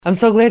I'm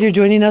so glad you're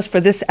joining us for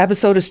this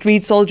episode of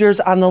Street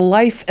Soldiers on the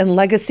life and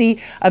legacy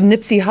of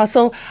Nipsey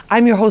Hussle.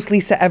 I'm your host,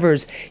 Lisa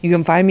Evers. You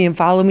can find me and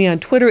follow me on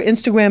Twitter,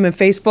 Instagram, and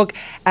Facebook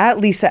at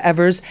Lisa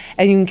Evers.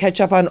 And you can catch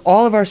up on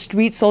all of our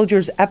Street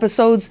Soldiers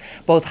episodes,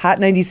 both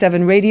Hot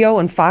 97 Radio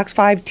and Fox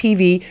 5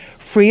 TV,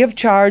 free of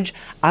charge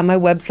on my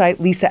website,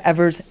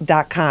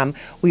 lisaevers.com.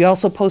 We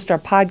also post our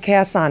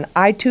podcasts on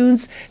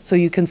iTunes, so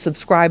you can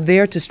subscribe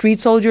there to Street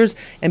Soldiers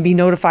and be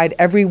notified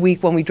every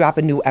week when we drop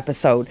a new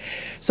episode.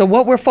 So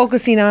what we're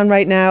focusing on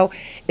right now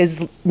is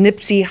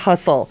Nipsey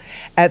Hussle.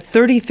 At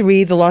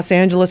 33, the Los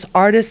Angeles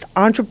artist,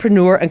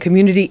 entrepreneur, and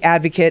community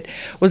advocate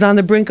was on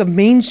the brink of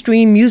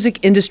mainstream music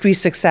industry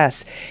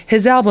success.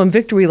 His album,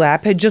 Victory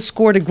Lap, had just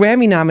scored a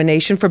Grammy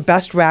nomination for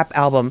Best Rap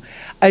Album.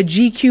 A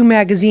GQ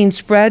magazine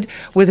spread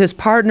with his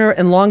partner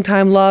and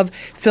longtime love,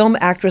 film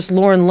actress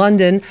Lauren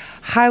London,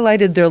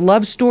 highlighted their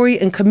love story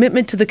and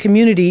commitment to the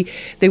community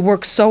they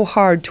worked so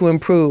hard to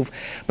improve.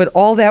 But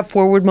all that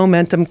forward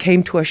momentum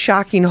came to a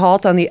shocking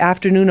halt on the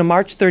afternoon of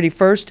March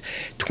 31st,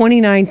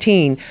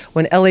 2019,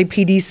 when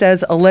LAPD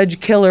says alleged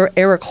killer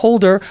Eric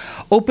Holder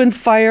opened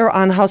fire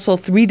on Hussle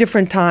 3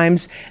 different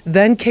times,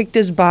 then kicked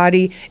his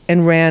body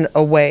and ran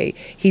away.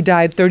 He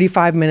died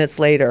 35 minutes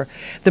later.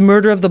 The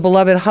murder of the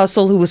beloved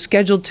Hussle, who was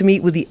scheduled to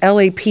meet with the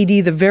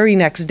LAPD the very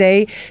next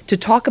day to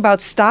talk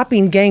about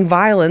stopping gang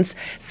violence,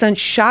 sent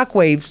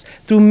shockwaves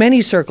through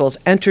many circles,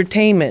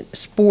 entertainment,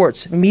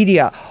 sports,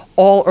 media,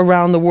 all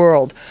around the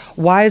world.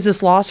 Why is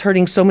this loss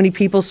hurting so many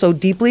people so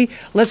deeply?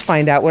 Let's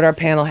find out what our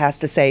panel has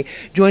to say.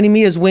 Joining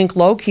me is Wink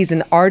Loke. He's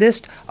an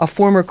artist, a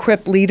former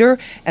Crip leader,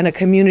 and a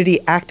community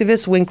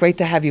activist. Wink, great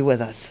to have you with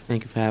us.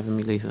 Thank you for having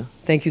me, Lisa.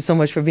 Thank you so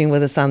much for being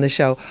with us on the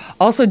show.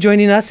 Also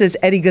joining us is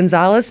Eddie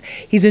Gonzalez.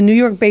 He's a New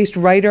York-based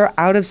writer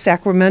out of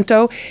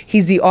Sacramento.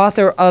 He's the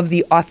author of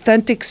The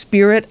Authentic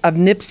Spirit of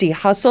Nipsey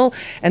Hussle,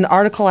 an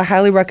article I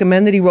highly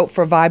recommend that he wrote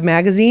for Vibe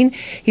magazine.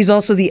 He's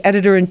also the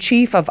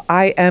editor-in-chief of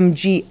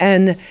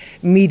IMGN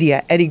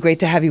Media. Eddie, great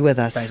to have you with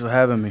us. Thanks for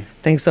having me.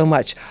 Thanks so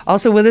much.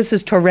 Also with us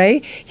is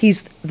Touré.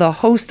 He's the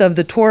host of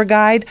The Tour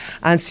Guide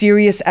on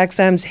Sirius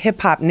XM's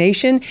Hip Hop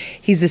Nation.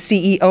 He's the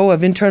CEO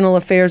of Internal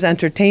Affairs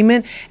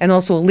Entertainment and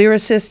also a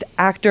lyricist,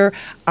 actor,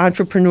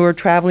 entrepreneur,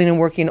 traveling and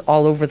working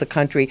all over the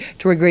country.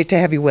 Touré, great to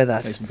have you with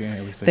us. Thanks for being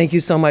here. Thank you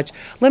so much.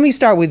 Let me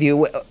start with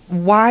you.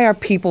 Why are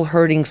people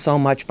hurting so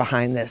much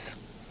behind this?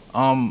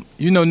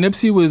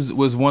 Nipsey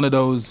was one of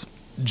those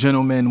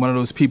gentlemen, one of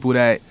those people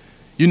that,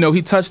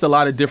 he touched a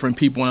lot of different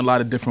people in a lot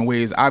of different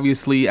ways.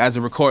 Obviously, as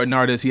a recording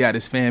artist, he had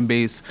his fan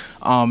base.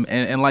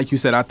 And like you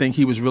said, I think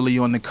he was really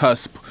on the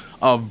cusp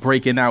of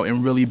breaking out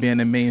and really being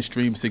a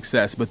mainstream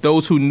success. But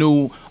those who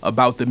knew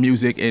about the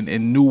music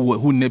and knew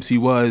who Nipsey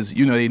was,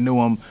 they knew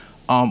him.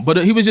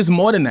 But he was just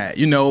more than that,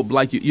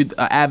 like you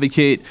an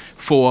advocate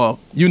for,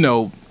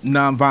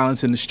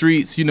 nonviolence in the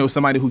streets,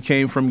 somebody who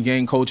came from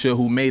gang culture,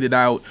 who made it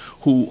out,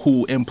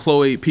 who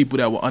employed people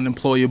that were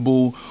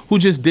unemployable, who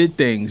just did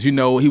things. He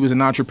was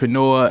an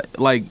entrepreneur.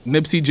 Like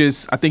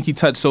Nipsey I think he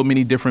touched so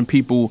many different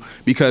people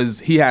because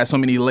he had so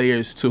many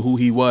layers to who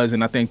he was,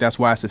 and I think that's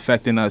why it's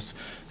affecting us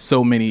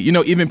so many.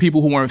 Even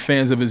people who weren't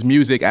fans of his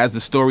music, as the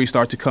stories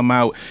start to come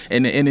out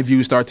and the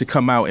interviews start to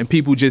come out and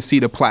people just see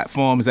the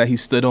platforms that he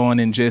stood on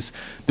and just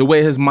the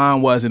way his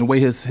mind was and the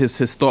way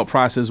his thought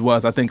process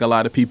was, I think a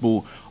lot of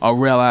people are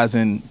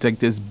realizing like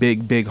this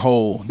big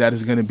hole that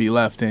is going to be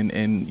left and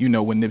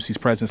when Nipsey's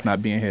presence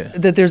not being here.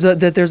 That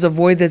there's a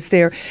void that's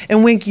there.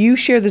 And Wink, you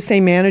share the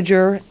same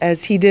manager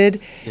as he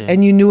did, yeah.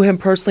 And you knew him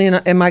personally,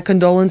 and my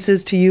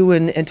condolences to you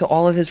and to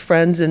all of his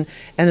friends and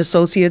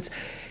associates.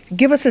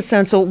 Give us a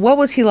sense of what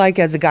was he like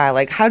as a guy?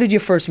 Like, how did you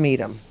first meet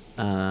him?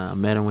 I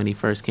met him when he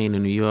first came to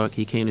New York.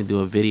 He came to do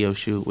a video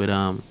shoot with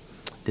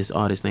this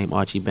artist named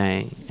Archie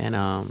Bang,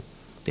 and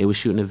they were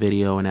shooting a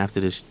video, and after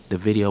the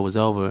video was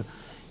over,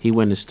 he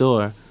went in the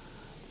store,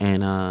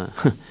 and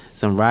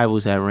some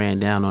rivals had ran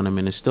down on him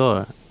in the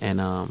store, and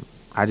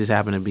I just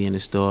happened to be in the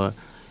store,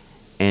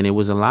 and it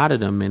was a lot of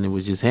them, and it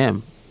was just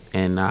him,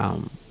 and I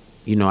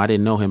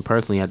didn't know him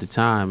personally at the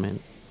time, and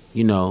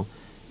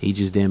he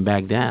just didn't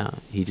back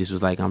down. He just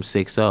was like, I'm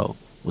 6'0",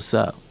 what's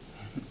up?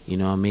 You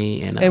know what I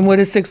mean? And what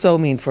does 6'0"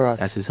 mean for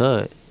us? That's his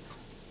hood,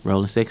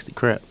 rolling 60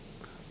 Crip.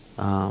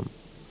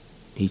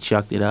 He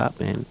chucked it up,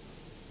 and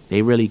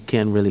they really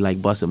can't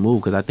like bust a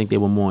move because I think they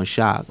were more in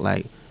shock.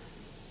 Like,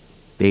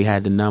 they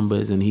had the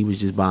numbers, and he was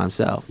just by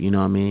himself. You know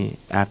what I mean?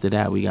 After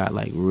that, we got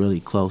like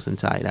really close and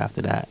tight.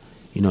 After that,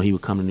 he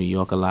would come to New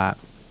York a lot.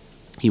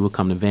 He would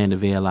come to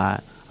Vanderveer a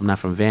lot. I'm not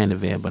from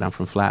Vanderveer, but I'm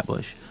from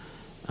Flatbush.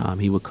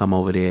 He would come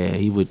over there.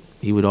 He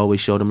would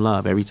always show them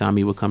love. Every time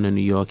he would come to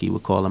New York, he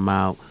would call them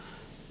out,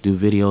 do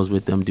videos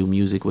with them, do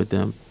music with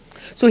them.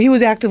 So he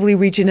was actively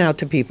reaching out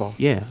to people.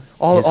 Yeah.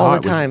 All the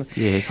time.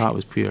 His heart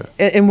was pure.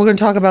 And we're going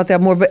to talk about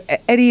that more. But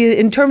Eddie,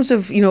 in terms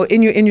of,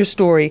 in your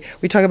story,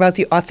 we talk about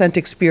the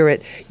authentic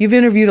spirit. You've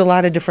interviewed a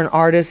lot of different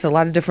artists, a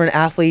lot of different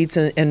athletes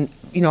and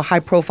high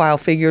profile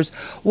figures.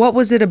 What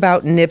was it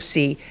about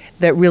Nipsey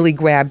that really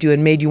grabbed you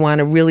and made you want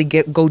to really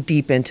go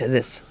deep into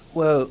this?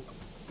 Well,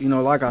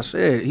 like I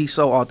said, he's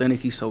so authentic,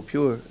 he's so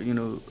pure.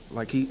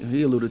 Like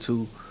he alluded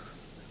to,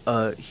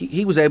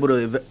 he was able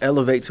to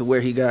elevate to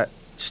where he got,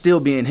 still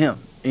being him.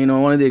 You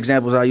know, one of the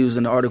examples I used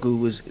in the article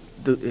was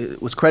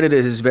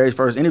credited his very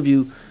first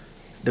interview.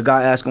 The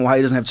guy asked him why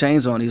he doesn't have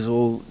chains on. He said,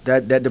 well,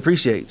 that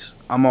depreciates.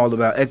 I'm all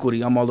about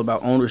equity. I'm all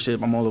about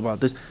ownership. I'm all about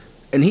this.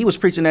 And he was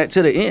preaching that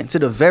to the end, to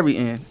the very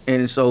end.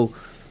 And so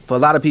for a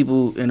lot of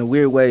people, in a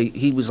weird way,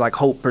 he was like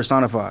hope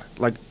personified.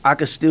 Like, I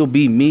could still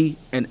be me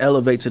and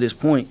elevate to this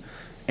point.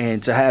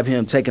 And to have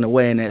him taken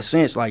away in that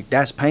sense, like,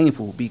 that's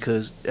painful,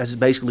 because that's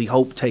basically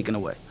hope taken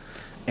away.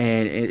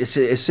 And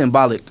it's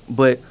symbolic.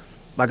 But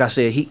like I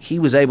said, he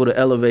was able to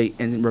elevate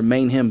and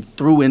remain him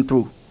through and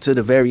through to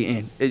the very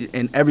end.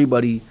 And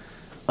everybody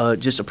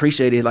just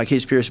appreciated like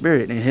his pure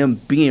spirit and him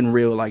being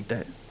real like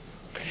that.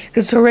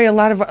 Because Touré, a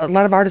lot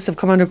of artists have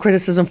come under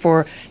criticism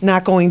for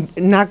not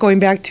going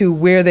back to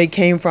where they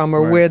came from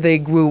or where they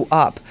grew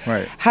up.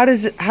 Right. How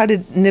did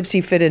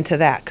Nipsey fit into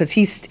that? Because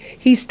he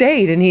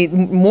stayed, and he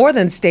more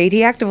than stayed.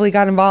 He actively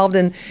got involved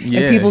in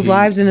people's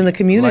lives and in the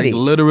community.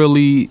 Like,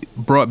 literally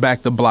brought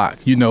back the block.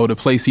 You know, the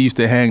place he used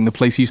to hang, the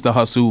place he used to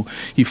hustle.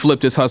 He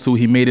flipped his hustle.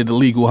 He made it a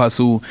legal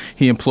hustle.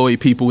 He employed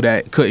people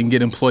that couldn't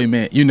get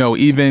employment. You know,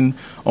 even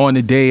on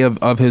the day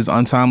of his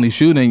untimely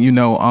shooting, you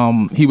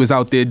know, he was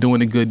out there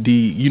doing a good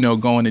deed, you know,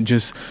 going and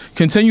just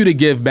continue to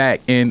give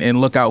back and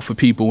look out for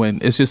people.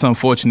 And it's just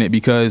unfortunate,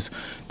 because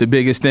the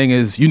biggest thing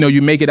is, you know,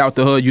 you make it out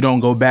the hood, you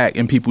don't go back,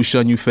 and people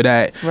shun you for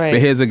that. Right.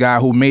 But here's a guy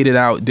who made it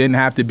out, didn't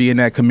have to be in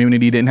that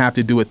community, didn't have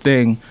to do a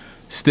thing,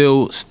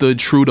 still stood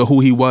true to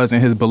who he was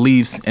and his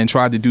beliefs, and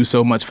tried to do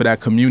so much for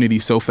that community.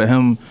 So for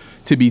him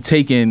to be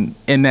taken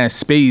in that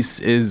space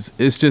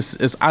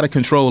it's out of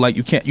control. Like,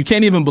 you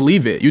can't even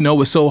believe it. You know,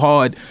 it's so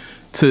hard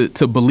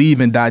to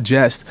believe and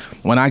digest.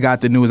 When I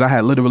got the news, I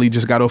had literally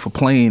just got off a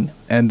plane,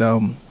 and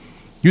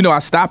you know, I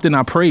stopped and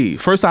I prayed.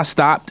 First, I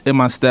stopped in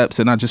my steps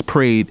and I just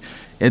prayed,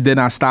 and then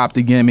I stopped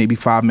again maybe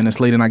 5 minutes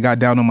later, and I got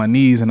down on my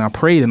knees and I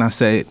prayed, and I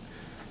said,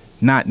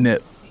 not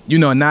Nip. You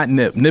know, not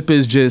Nip. Nip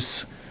is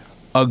just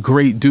a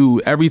great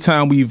dude. Every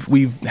time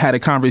we've had a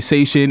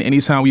conversation,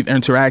 anytime we've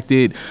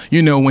interacted,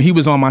 you know, when he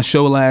was on my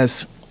show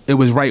last, it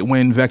was right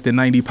when Vector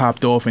 90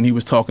 popped off, and he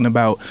was talking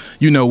about,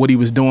 you know, what he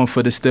was doing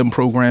for the STEM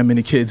program and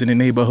the kids in the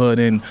neighborhood.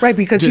 And right,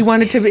 because he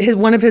wanted to,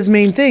 one of his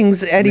main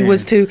things, Eddie,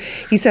 was to,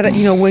 he said,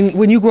 you know,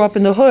 when you grow up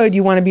in the hood,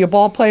 you want to be a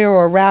ball player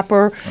or a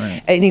rapper.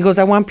 Right. And he goes,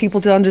 I want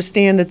people to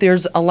understand that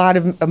there's a lot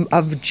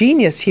of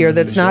genius here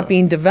that's not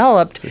being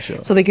developed.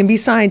 So they can be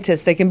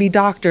scientists, they can be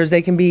doctors,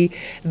 they can be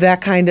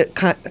that kind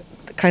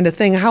of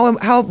thing.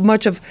 How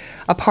much of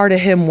a part of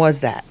him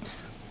was that?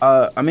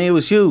 I mean, it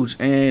was huge.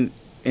 And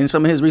in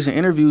some of his recent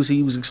interviews,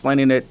 he was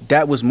explaining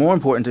that was more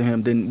important to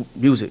him than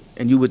music.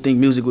 And you would think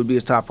music would be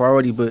his top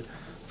priority, but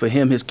for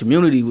him, his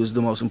community was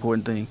the most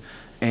important thing.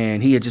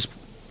 And he had just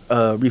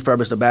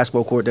refurbished a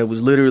basketball court that was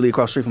literally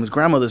across the street from his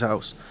grandmother's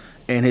house.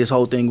 And his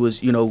whole thing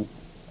was, you know,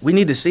 we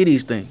need to see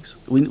these things.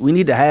 We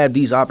need to have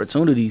these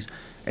opportunities.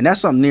 And that's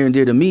something near and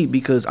dear to me,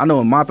 because I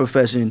know in my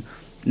profession,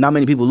 not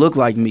many people look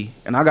like me.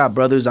 And I got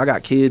brothers, I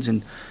got kids,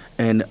 and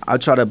I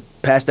try to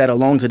pass that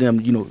along to them.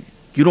 You know,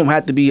 you don't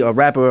have to be a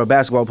rapper or a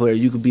basketball player.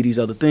 You could be these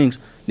other things.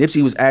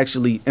 Nipsey was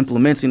actually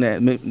implementing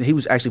that. He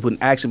was actually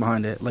putting action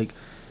behind that. Like,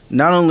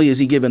 not only is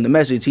he giving the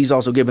message, he's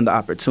also giving the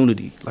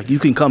opportunity. Like, you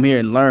can come here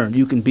and learn.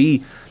 You can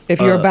be... If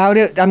you're about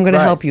it, I'm going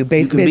to help you.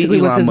 Basically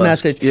was his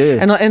message.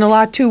 Yeah. And a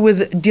lot, too,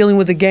 with dealing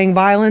with the gang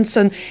violence.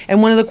 And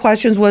one of the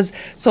questions was,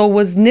 so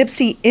was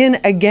Nipsey in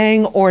a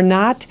gang or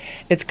not?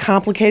 It's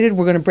complicated.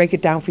 We're going to break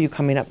it down for you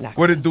coming up next.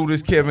 What it do,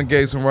 this Kevin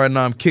Gates, and right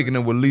now I'm kicking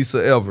it with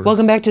Lisa Evers.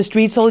 Welcome back to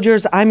Street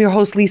Soldiers. I'm your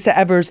host, Lisa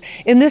Evers.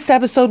 In this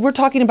episode, we're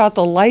talking about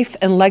the life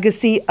and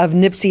legacy of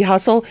Nipsey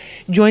Hussle.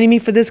 Joining me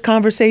for this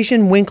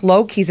conversation, Wink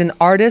Loke. He's an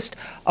artist,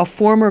 a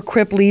former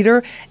Crip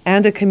leader,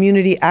 and a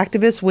community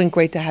activist. Wink,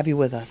 great to have you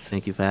with us.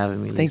 Thank you for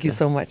having me, Lisa. Thank you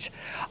so much.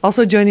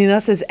 Also joining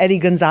us is Eddie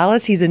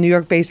Gonzalez. He's a New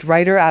York-based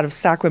writer out of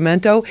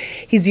Sacramento.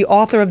 He's the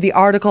author of the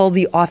article,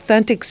 The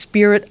Authentic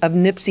Spirit of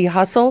Nipsey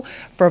Hussle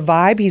for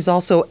Vibe. He's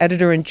also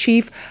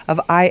editor-in-chief of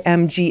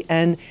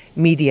IMGN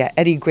Media.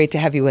 Eddie, great to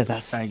have you with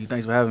us. Thank you.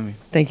 Thanks for having me.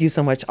 Thank you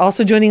so much.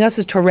 Also joining us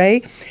is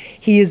Touré.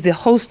 He is the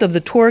host of the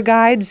tour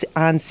guides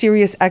on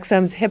Sirius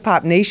XM's Hip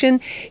Hop Nation.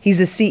 He's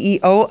the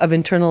CEO of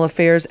Internal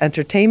Affairs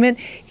Entertainment.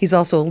 He's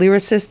also a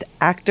lyricist,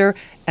 actor,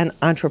 and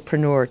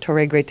entrepreneur.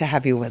 Touré, great to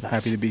have you with us.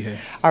 Happy to be here.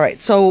 All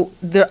right, so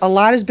a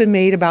lot has been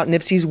made about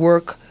Nipsey's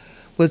work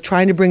with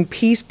trying to bring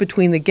peace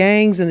between the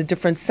gangs and the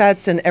different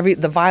sets and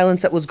the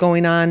violence that was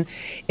going on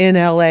in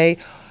L.A.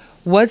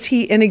 Was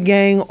he in a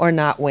gang or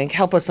not, Wink?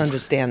 Help us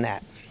understand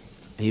that.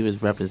 He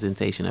was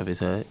representation of his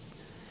hood.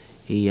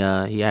 He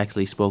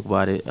actually spoke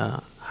about it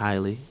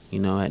highly. You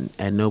know,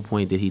 at no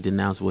point did he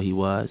denounce what he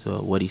was or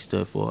what he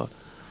stood for.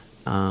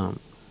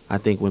 I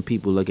think when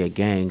people look at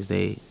gangs,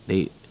 they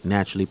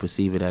naturally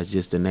perceive it as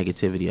just the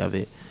negativity of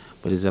it.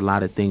 But there's a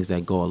lot of things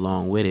that go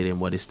along with it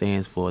and what it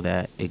stands for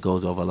that it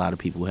goes over a lot of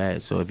people's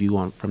heads. So if you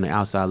want, from the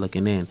outside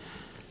looking in,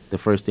 the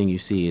first thing you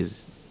see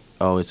is,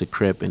 oh, it's a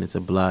Crip and it's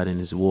a blood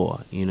and it's war,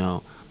 you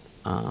know.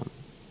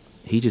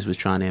 He just was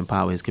trying to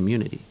empower his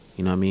community,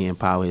 you know what I mean,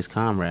 empower his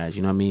comrades,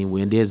 you know what I mean.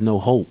 When there's no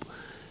hope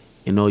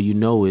and all you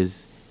know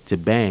is to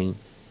bang,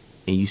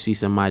 and you see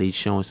somebody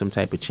showing some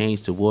type of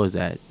change towards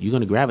that, you're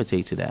going to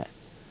gravitate to that.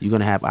 You're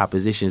going to have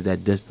oppositions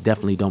that just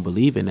definitely don't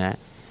believe in that,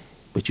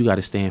 but you got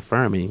to stand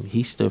firm, and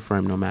he stood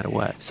firm no matter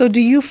what. So do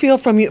you feel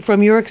from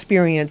your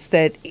experience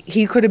that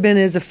he could have been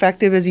as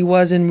effective as he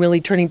was in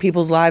really turning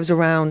people's lives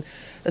around,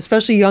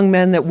 especially young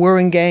men that were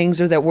in gangs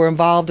or that were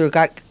involved or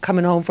got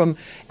coming home from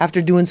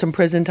after doing some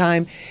prison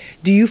time?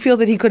 Do you feel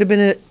that he could have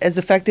been as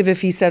effective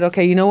if he said,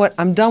 okay, you know what,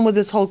 I'm done with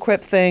this whole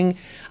Crip thing,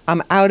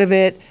 I'm out of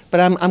it, but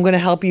I'm going to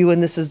help you,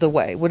 and this is the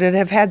way? Would it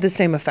have had the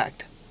same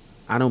effect?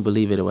 I don't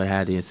believe it would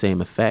have had the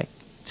same effect.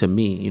 To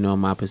me, you know,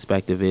 my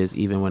perspective is,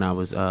 even when I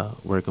was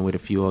working with a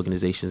few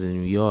organizations in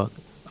New York,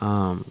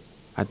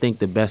 I think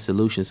the best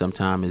solution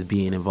sometimes is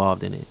being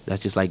involved in it.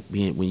 That's just like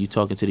when you're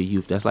talking to the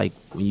youth. That's like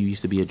when you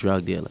used to be a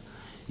drug dealer.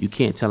 You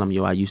can't tell them,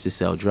 yo, I used to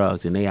sell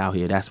drugs, and they out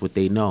here, that's what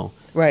they know.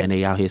 Right. And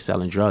they out here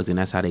selling drugs, and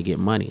that's how they get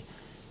money.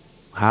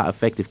 How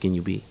effective can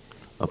you be?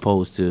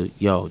 Opposed to,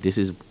 yo, these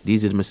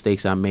are the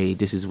mistakes I made,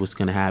 this is what's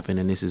gonna happen,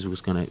 and these are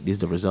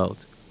the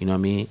results. You know what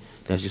I mean?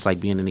 That's just like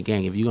being in the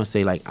gang. If you're gonna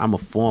say like, I'm a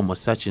former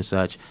such and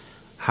such,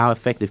 how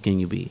effective can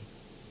you be?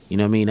 You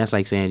know what I mean? That's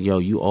like saying, yo,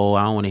 you old,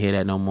 I don't want to hear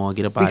that no more.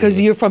 Get up out of here.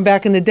 Because you're from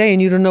back in the day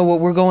and you don't know what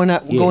we're going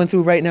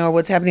through right now or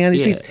what's happening on the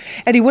streets.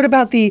 Eddie, what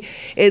about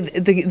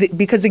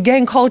because the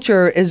gang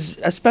culture is,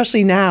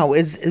 especially now,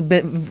 is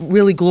been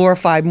really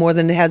glorified more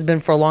than it has been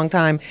for a long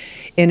time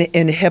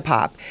in hip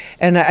hop.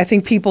 And I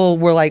think people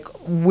were like,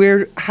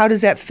 how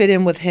does that fit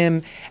in with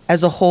him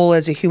as a whole,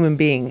 as a human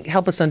being?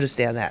 Help us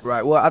understand that.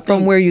 Right. Well, I think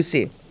from where you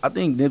see. I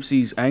think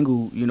Nipsey's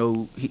angle, you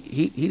know,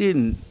 he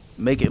didn't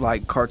make it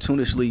like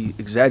cartoonishly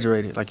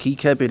exaggerated. Like, he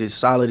kept it as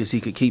solid as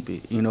he could keep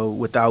it, you know,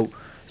 without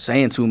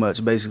saying too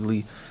much,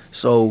 basically.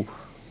 So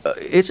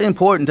it's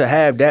important to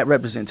have that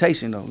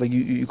representation, though. Like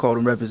you call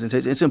them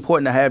representation. It's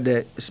important to have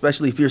that,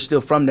 especially if you're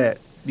still from that,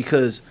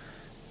 because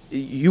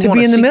you want to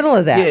be in the middle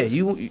of that.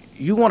 Yeah,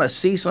 you want to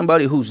see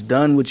somebody who's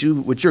done what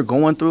you're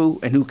going through,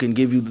 and who can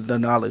give you the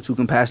knowledge, who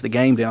can pass the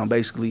game down,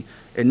 basically.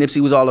 And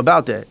Nipsey was all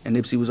about that. And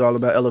Nipsey was all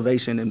about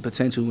elevation and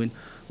potential, and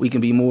we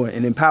can be more,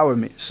 and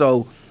empowerment.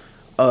 So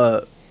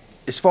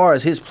as far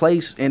as his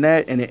place in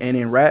that and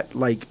in rap,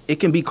 like, it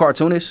can be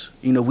cartoonish.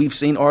 You know, we've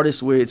seen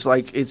artists where it's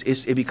like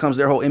it becomes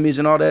their whole image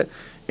and all that.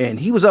 And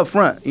he was up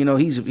front. You know,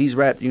 he's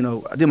rapped. You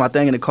know, I did my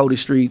thing in the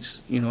coldest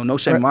streets. You know, no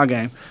shame in my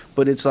game.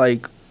 But it's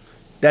like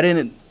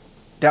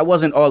that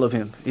wasn't all of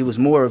him. It was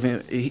more of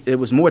him. It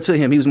was more to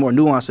him. He was more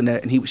nuanced than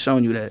that, and he was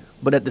showing you that.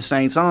 But at the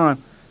same time,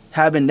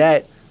 having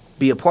that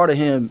be a part of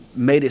him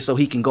made it so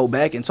he can go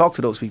back and talk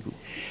to those people.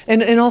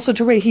 And also,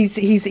 to Ray, he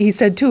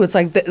said too, it's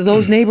like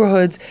those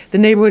neighborhoods, the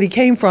neighborhood he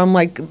came from,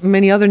 like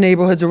many other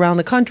neighborhoods around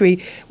the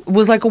country,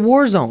 was like a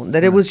war zone.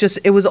 That it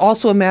was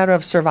also a matter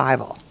of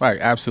survival. Right,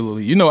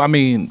 absolutely. You know, I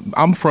mean,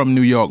 I'm from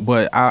New York,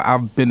 but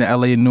I've been to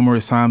LA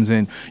numerous times,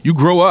 and you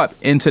grow up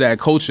into that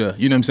culture.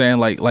 You know what I'm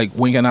saying? Like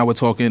Wink and I were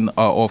talking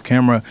off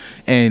camera,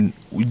 and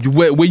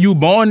where you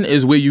born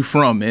is where you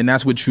from, and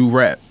that's what you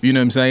rap. You know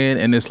what I'm saying?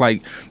 And it's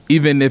like,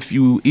 even if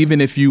you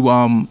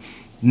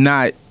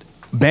not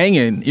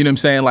banging, you know what I'm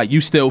saying, like,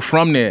 you still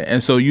from there,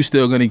 and so you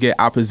still gonna get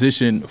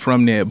opposition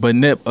from there. But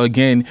Nip,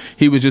 again,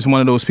 he was just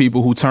one of those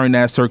people who turned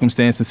that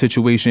circumstance and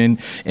situation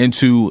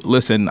into,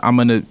 listen, I'm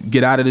gonna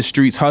get out of the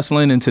streets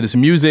hustling into this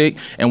music,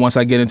 and once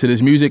I get into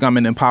this music, I'm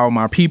gonna empower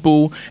my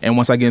people, and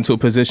once I get into a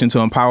position to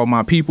empower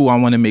my people, I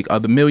want to make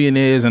other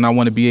millionaires, and I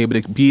want to be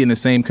able to be in the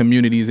same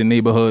communities and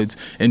neighborhoods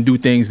and do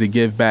things to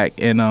give back.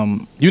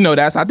 And you know,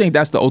 I think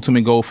that's the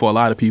ultimate goal for a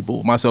lot of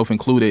people, myself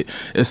included.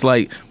 It's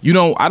like, you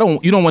don't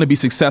want to be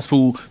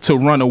successful to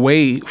run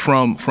away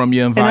from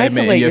your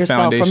environment and your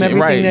foundation,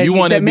 right? You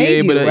want to be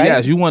able to,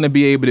 yes, you want to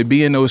be able to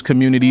be in those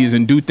communities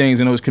and do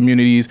things in those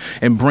communities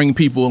and bring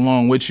people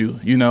along with you,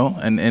 you know.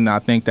 And I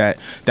think that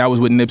was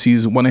what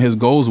Nipsey's one of his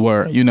goals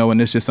were, you know.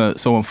 And it's just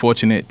so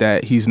unfortunate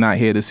that he's not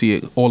here to see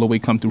it all the way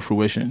come through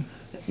fruition.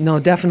 No,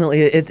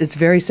 definitely, it's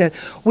very sad.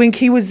 Wink,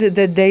 he was,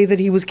 the day that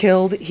he was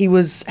killed, he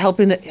was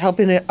helping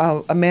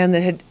a man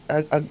that had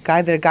a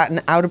guy that had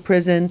gotten out of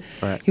prison.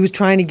 Right. He was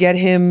trying to get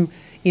him,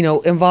 you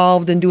know,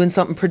 involved in doing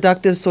something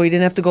productive, so he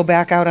didn't have to go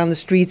back out on the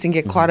streets and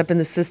get caught up in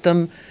the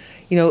system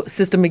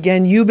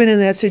again. You've been in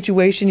that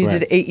situation. You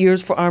did 8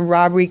 years for armed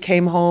robbery,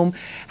 came home.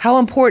 How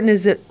important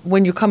is it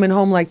when you're coming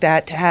home like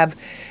that to have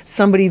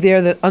somebody there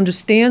that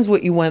understands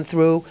what you went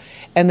through,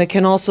 and that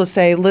can also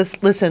say,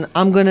 listen,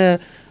 I'm gonna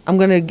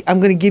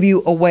give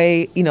you a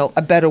way, you know,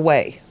 a better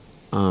way?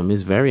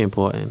 It's very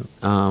important.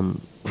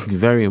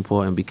 Very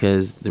important,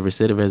 because the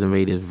recidivism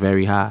rate is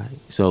very high.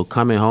 So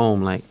coming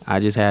home, like,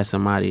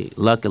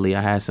 luckily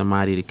I had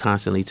somebody to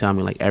constantly tell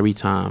me, like, every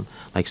time,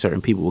 like, certain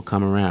people would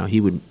come around,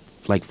 he would,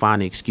 like,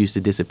 find an excuse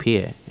to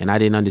disappear. And I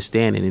didn't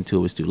understand it until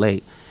it was too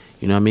late.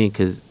 You know what I mean?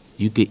 Because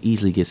you could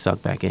easily get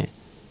sucked back in.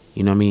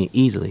 You know what I mean?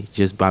 Easily,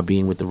 just by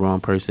being with the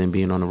wrong person,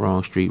 being on the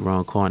wrong street,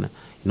 wrong corner.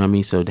 You know what I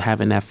mean? So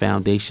having that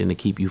foundation to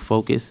keep you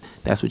focused,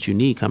 that's what you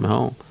need coming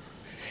home.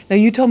 Now,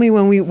 you told me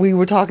when we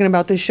were talking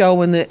about the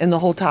show and the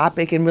whole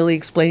topic and really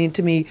explaining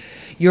to me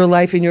your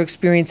life and your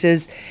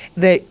experiences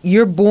that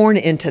you're born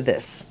into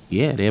this.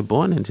 Yeah, they're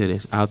born into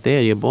this. Out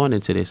there, you're born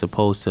into this.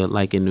 Opposed to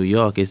like in New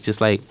York, it's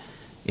just like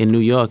in New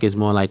York, it's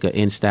more like a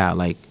in style.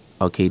 Like,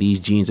 okay, these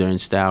jeans are in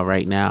style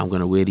right now. I'm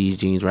gonna wear these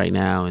jeans right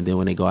now, and then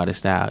when they go out of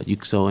style,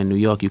 so in New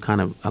York,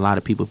 a lot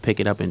of people pick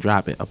it up and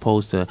drop it.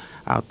 Opposed to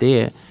out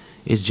there,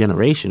 it's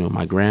generational.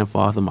 My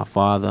grandfather, my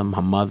father,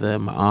 my mother,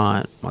 my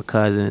aunt, my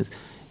cousins,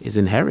 is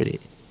inherited.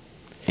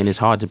 And it's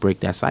hard to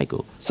break that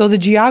cycle. So the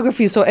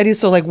geography, so Eddie,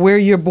 so like where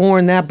you're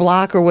born, that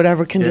block or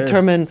whatever can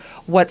determine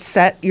what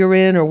set you're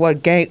in or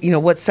what gang,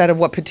 what set of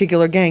what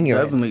particular gang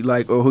you're Definitely,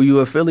 like, or who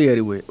you're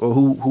affiliated with, or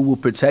who will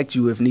protect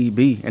you if need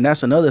be. And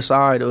that's another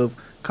side of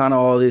kind of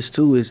all this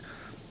too is,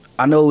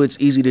 I know it's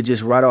easy to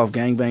just write off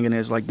gangbanging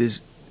as like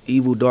this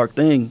evil, dark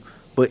thing,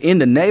 but in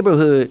the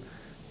neighborhood,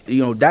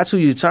 that's who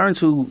you turn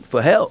to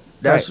for help.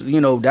 That's,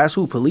 that's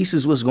who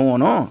polices what's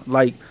going on.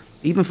 Like,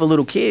 even for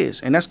little kids.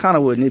 And that's kind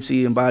of what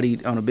Nipsey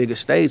embodied on a bigger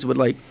stage. But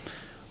like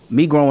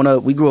me growing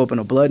up, we grew up in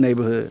a blood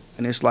neighborhood.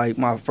 And it's like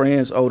my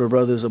friend's older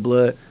brother's a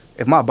blood.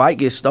 If my bike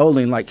gets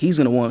stolen, like he's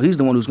the one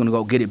who's gonna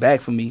go get it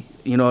back for me.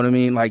 You know what I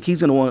mean? Like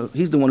he's the one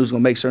who's gonna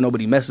make sure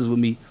nobody messes with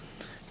me.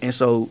 And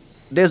so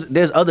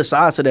there's other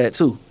sides to that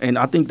too. And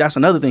I think that's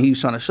another thing he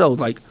was trying to show.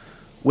 Like,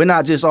 we're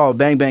not just all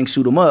bang bang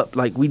shoot 'em up.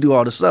 Like, we do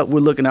all this stuff. We're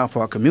looking out for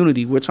our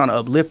community. We're trying to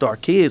uplift our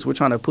kids. We're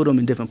trying to put them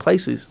in different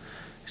places.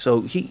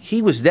 So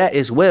he was that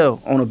as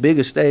well on a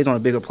bigger stage, on a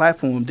bigger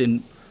platform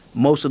than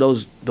most of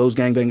those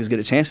gangbangers get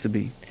a chance to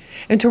be.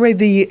 And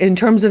Touré, in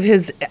terms of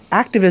his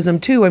activism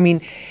too, I mean,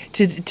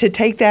 to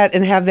take that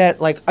and have that,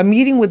 like a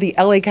meeting with the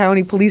LA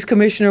County Police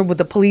Commissioner, with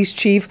the police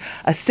chief,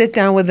 a sit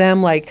down with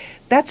them, like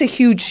that's a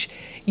huge.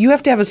 You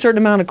have to have a certain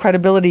amount of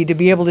credibility to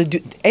be able to do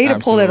to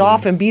pull it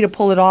off, and B, to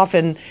pull it off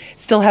and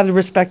still have the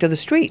respect of the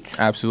streets.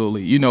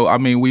 Absolutely. I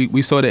mean,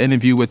 we saw the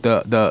interview with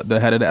the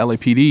head of the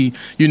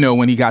LAPD,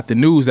 when he got the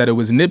news that it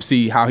was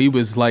Nipsey, how he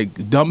was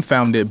like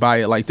dumbfounded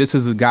by it. Like, this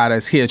is a guy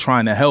that's here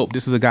trying to help.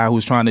 This is a guy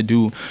who's trying to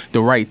do the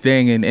right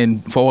thing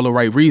and for all the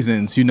right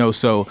reasons,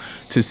 so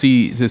to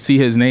see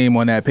his name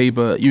on that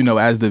paper,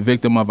 as the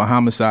victim of a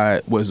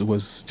homicide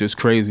was just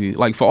crazy.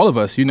 Like, for all of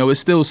us, it's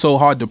still so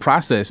hard to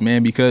process,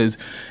 man, because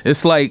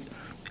it's like,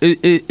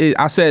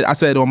 I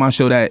said on my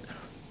show that,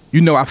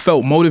 I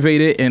felt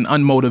motivated and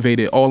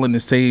unmotivated all in the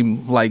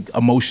same, like,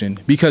 emotion,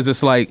 because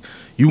it's like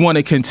you want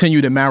to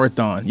continue the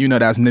marathon.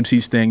 That's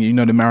Nipsey's thing.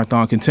 The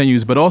marathon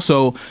continues. But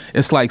also,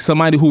 it's like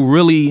somebody who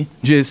really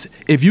just,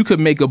 if you could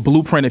make a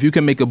blueprint, if you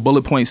can make a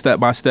bullet point step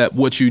by step,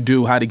 what you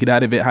do, how to get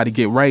out of it, how to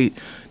get right,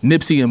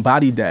 Nipsey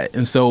embodied that.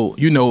 And so,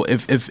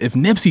 if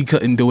Nipsey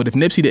couldn't do it, if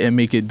Nipsey didn't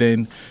make it,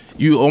 then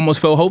you almost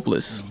felt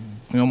hopeless.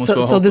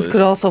 So this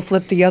could also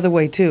flip the other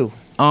way too.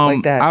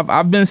 Like that.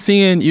 I've been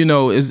seeing,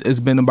 it's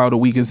been about a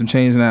week and some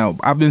change now.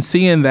 I've been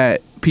seeing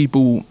that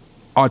people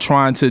are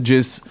trying to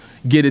just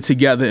get it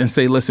together and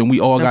say, listen, we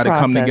all got to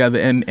come together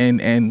and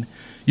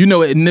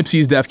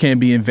Nipsey's death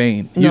can't be in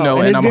vain. And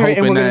I'm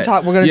hoping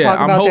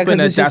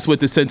that that's what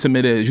the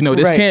sentiment is.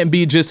 This can't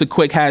be just a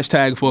quick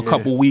hashtag for a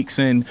couple weeks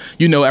and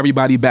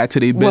everybody back to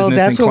their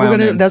business and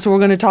clowning. That's what we're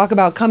going to talk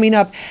about coming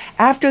up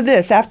after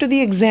this. After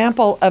the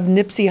example of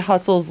Nipsey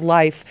Hussle's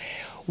life,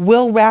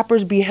 will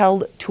rappers be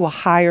held to a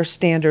higher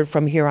standard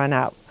from here on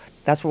out?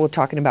 That's what we're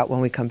talking about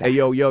when we come back. Hey,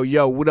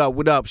 yo, what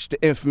up? It's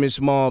the infamous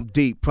Mobb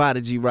Deep,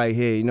 Prodigy right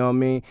here, you know what I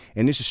mean?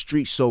 And this is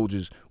Street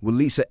Soldiers with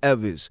Lisa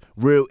Evers.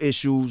 Real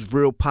issues,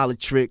 real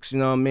politics, you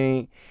know what I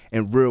mean?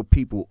 And real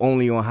people,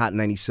 only on Hot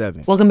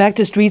 97. Welcome back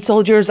to Street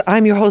Soldiers.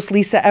 I'm your host,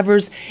 Lisa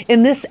Evers.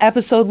 In this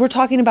episode, we're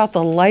talking about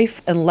the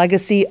life and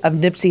legacy of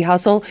Nipsey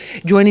Hussle.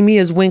 Joining me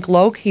is Wink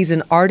Loke. He's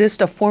an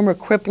artist, a former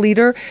Crip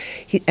leader,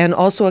 and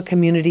also a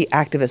community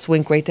activist.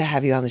 Wink, great to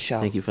have you on the show.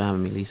 Thank you for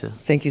having me, Lisa.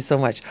 Thank you so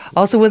much.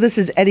 Also with us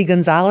is Eddie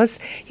Gonzalez.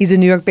 He's a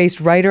New York-based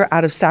writer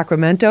out of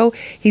Sacramento.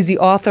 He's the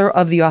author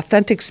of The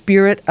Authentic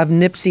Spirit of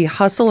Nipsey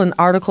Hussle, an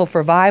article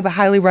for Vibe. I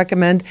highly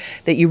recommend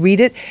that you read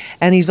it.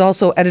 And he's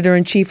also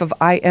editor-in-chief of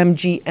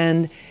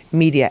IMGN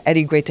Media.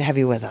 Eddie, great to have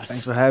you with us.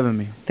 Thanks for having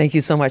me. Thank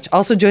you so much.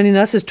 Also joining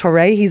us is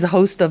Touré. He's the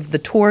host of The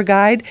Tour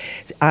Guide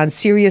on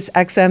Sirius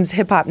XM's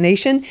Hip Hop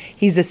Nation.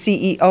 He's the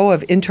CEO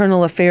of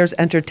Internal Affairs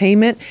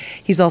Entertainment.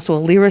 He's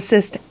also a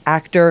lyricist,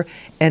 actor,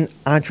 and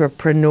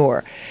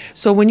entrepreneur.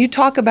 So when you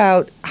talk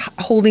about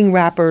holding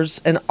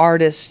rappers and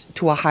artists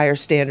to a higher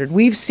standard,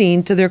 we've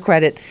seen, to their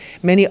credit,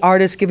 many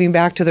artists giving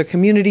back to their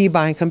community,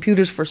 buying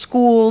computers for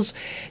schools,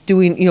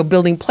 doing,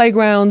 building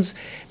playgrounds,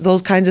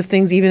 those kinds of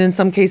things, even in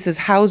some cases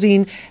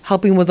housing,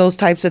 helping with those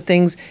types of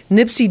things.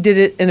 Nipsey did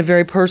it in a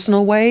very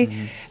personal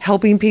way,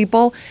 helping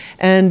people,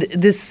 and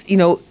this,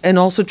 and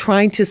also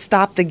trying to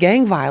stop the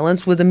gang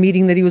violence with a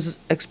meeting that he was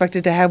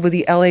expected to have with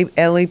the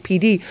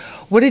LAPD.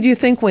 What did you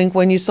think, Wink,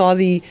 when you saw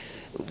the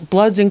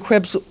Bloods and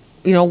Crips,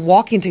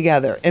 walking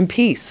together in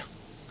peace?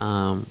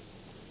 I'm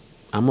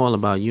all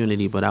about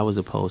unity, but I was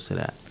opposed to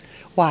that.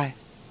 Why?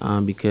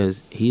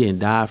 Because he didn't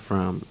die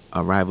from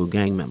a rival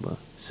gang member.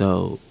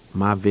 So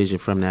my vision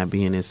from that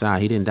being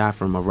inside, he didn't die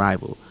from a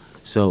rival.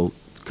 So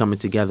coming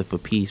together for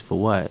peace for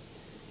what?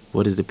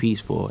 What is the piece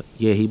for?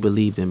 Yeah, he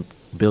believed in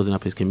building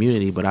up his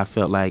community, but I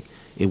felt like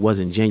it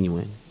wasn't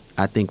genuine.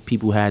 I think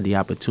people had the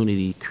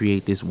opportunity to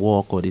create this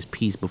walk or this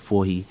piece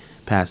before he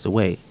passed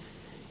away.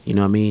 You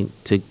know what I mean?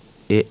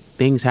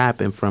 Things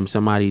happen from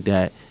somebody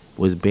that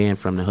was banned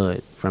from the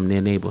hood, from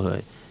their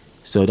neighborhood.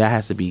 So that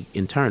has to be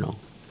internal.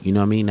 You know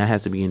what I mean? That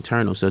has to be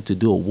internal. So to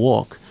do a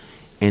walk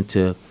and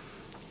to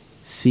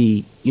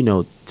see, you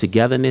know,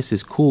 togetherness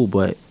is cool,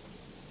 but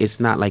it's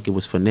not like it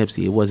was for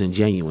Nipsey. It wasn't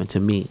genuine to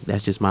me.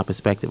 That's just my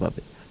perspective of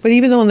it. But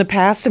even though in the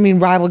past, I mean,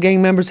 rival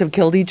gang members have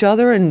killed each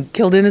other and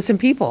killed innocent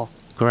people.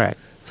 Correct.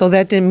 So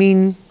that didn't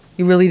mean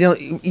you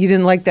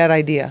didn't like that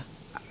idea.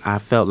 I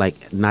felt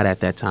like not at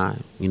that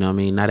time. You know what I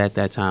mean? Not at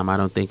that time. I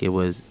don't think it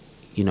was,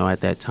 you know,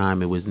 at that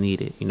time it was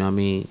needed. You know what I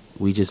mean?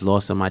 We just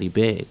lost somebody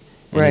big.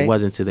 And Right. It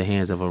wasn't to the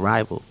hands of a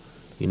rival.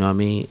 You know what I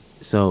mean?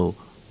 So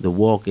the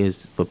walk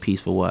is for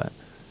peace for what?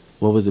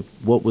 What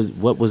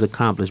was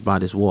accomplished by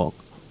this walk?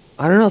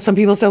 I don't know. Some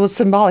people said it was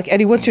symbolic.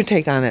 Eddie, what's your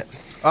take on it?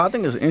 I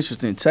think it's an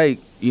interesting take.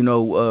 You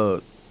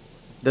know,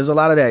 there's a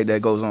lot of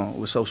that goes on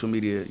with social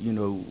media. You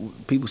know,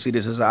 people see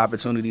this as an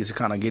opportunity to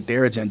kind of get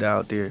their agenda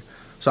out there.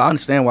 So I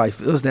understand why he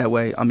feels that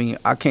way. I mean,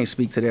 I can't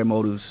speak to their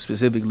motives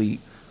specifically.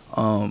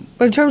 But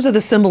in terms of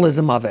the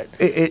symbolism of it,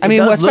 It I mean,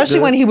 does look especially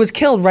good. when he was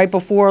killed right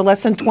before,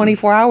 less than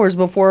 24 hours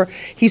before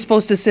he's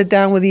supposed to sit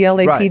down with the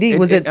LAPD. Right.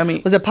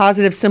 Was it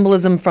positive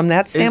symbolism from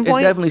that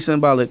standpoint? It's definitely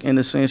symbolic in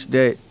the sense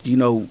that, you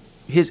know,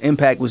 his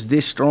impact was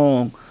this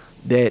strong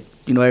that,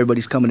 you know,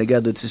 everybody's coming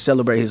together to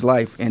celebrate his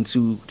life and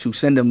to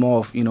send him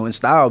off, you know, in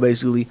style,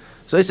 basically.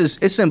 So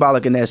it's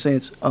symbolic in that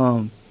sense.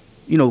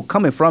 You know,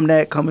 coming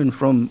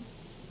from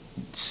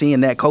seeing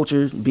that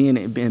culture, being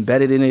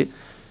embedded in it,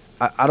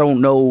 I don't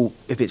know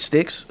if it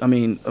sticks. I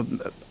mean,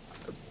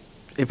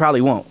 it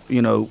probably won't,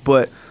 you know,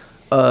 but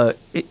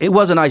it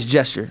was a nice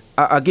gesture.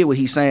 I get what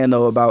he's saying,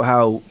 though, about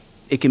how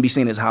it can be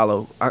seen as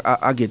hollow.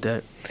 I get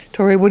that.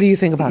 Torrey, what do you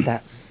think about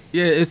that?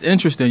 Yeah, it's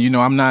interesting. You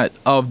know, I'm not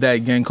of that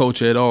gang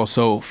culture at all.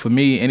 So for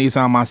me,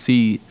 anytime I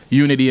see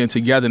unity and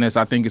togetherness,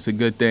 I think it's a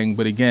good thing.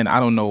 But again, I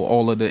don't know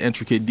all of the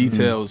intricate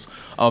details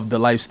of the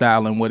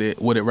lifestyle and what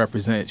it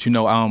represents. You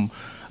know,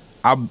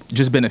 I've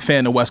just been a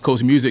fan of West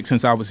Coast music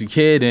since I was a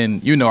kid.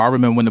 And, you know, I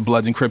remember when the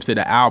Bloods and Crips did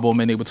the album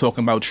and they were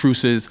talking about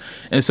truces.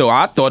 And so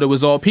I thought it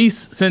was all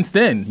peace since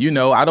then. You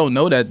know, I don't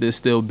know that there's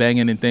still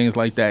banging and things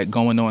like that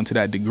going on to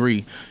that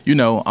degree. You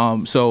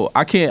know, so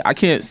I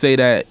can't say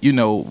that, you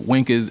know,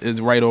 Wink is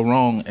right or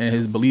wrong in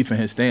his belief and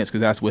his stance, because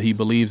that's what he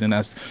believes and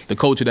that's the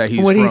culture that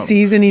he's What from. he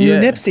sees, and he knew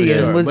Yeah, Nipsey for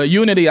and sure. was But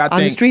unity, I on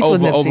the think, streets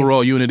with Nipsey.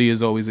 overall unity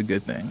is always a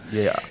good thing.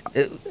 Yeah,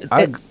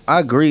 I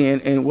agree.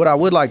 And what I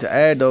would like to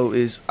add, though,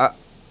 is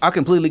I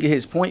completely get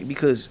his point,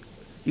 because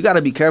you got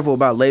to be careful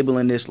about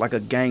labeling this like a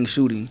gang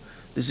shooting.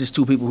 This is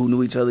two people who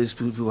knew each other. This is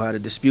two people who had a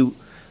dispute,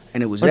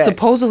 and it was But that.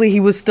 supposedly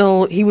he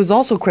was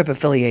also Crip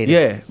affiliated.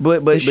 Yeah,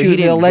 but The he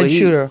didn't. alleged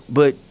shooter.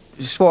 But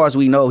as far as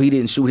we know, he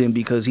didn't shoot him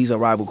because he's a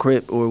rival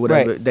Crip or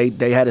whatever. Right.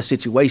 They had a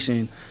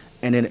situation,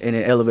 and then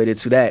it elevated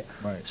to that.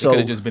 Right. It So could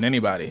have just been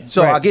anybody.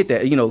 So Right. I get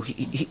that. You know,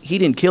 he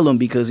didn't kill him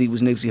because he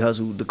was Nipsey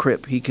Hussle, the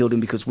Crip. He killed him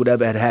because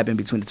whatever had happened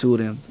between the two of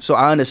them. So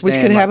I understand.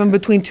 Which could like, happen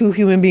between two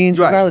human beings,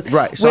 Right, regardless.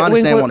 right. So I Wait,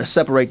 understand what- want to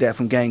separate that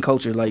from gang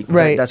culture. Like,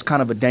 Right. that's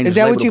kind of a dangerous Is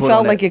that label what to you put felt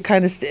on like?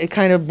 that. It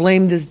kind of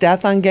blamed his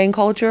death on gang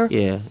culture.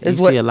 Yeah, Is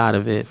you what- see a lot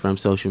of it from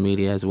social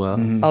media as well.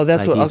 Oh,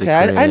 that's Like, what. he's a Okay,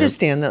 I Crip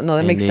understand that. No, that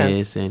and makes sense.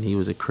 this, and he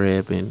was a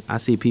Crip, and I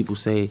see people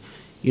say,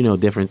 you know,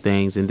 different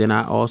things. And then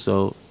I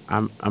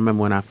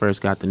remember when I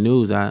first got the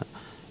news, I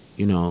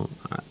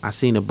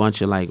seen a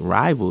bunch of like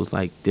rivals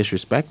like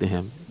disrespecting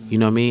him. You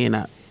know what I mean?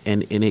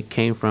 And it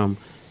came from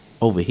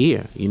over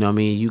here. You know what I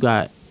mean? You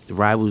got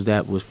rivals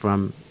that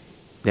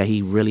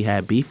he really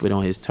had beef with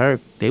on his turf.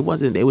 They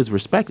was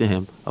respecting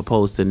him,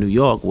 opposed to New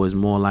York was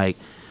more like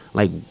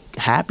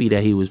happy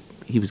that he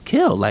was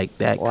killed. Like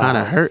that kind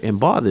of hurt and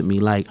bothered me.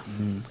 Like,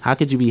 how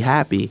could you be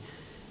happy?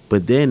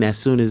 But then as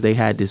soon as they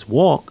had this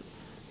walk,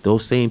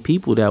 those same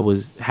people that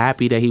was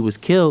happy that he was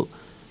killed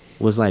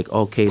was like,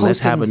 okay, let's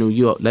have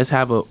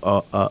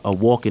a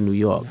walk in New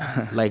York.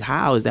 Like,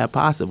 how is that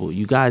possible?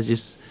 You guys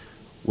just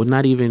would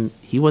not even,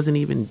 he wasn't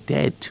even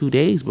dead 2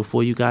 days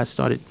before you guys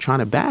started trying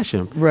to bash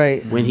him.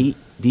 Right. When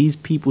these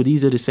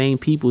are the same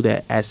people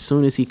that as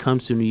soon as he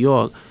comes to New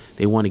York,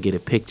 they want to get a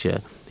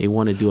picture. They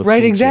want to do a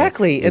Right, feature.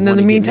 exactly. They And then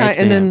the wanna get meantime, next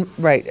to and him. then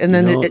right, and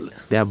then You know,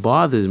 that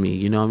bothers me.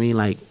 You know what I mean?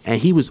 Like, and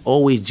he was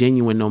always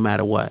genuine no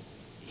matter what.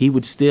 He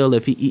would still,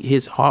 if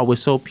his heart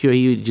was so pure,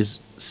 he would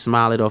just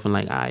smile it off and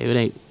like, it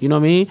ain't. You know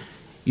what I mean?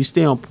 You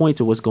stay on point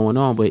to what's going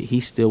on, but he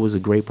still was a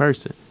great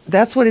person.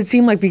 that's what it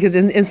seemed like, because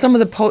in some of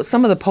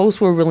the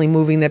posts were really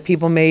moving that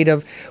people made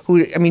of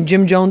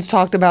Jim Jones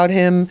talked about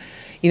him.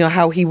 You know,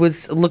 how he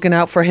was looking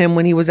out for him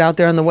when he was out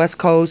there on the West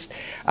Coast.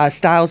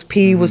 Styles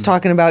P was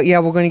talking about,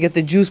 we're going to get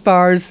the juice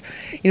bars.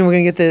 You know, we're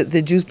going to get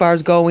the juice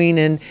bars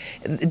going,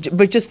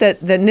 but just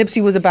that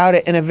Nipsey was about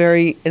it in a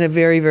very,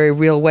 very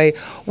real way.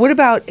 What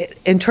about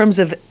in terms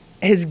of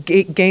his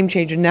game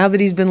changer? Now that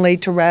he's been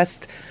laid to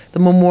rest, the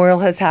memorial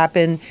has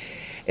happened.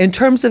 in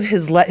terms of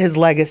his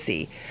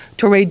legacy,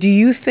 Touré, do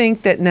you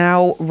think that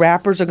now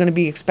rappers are going to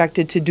be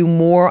expected to do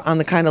more on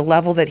the kind of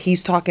level that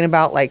he's talking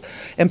about, like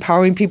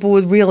empowering people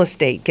with real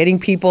estate, getting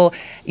people,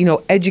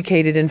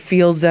 educated in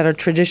fields that are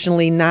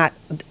traditionally not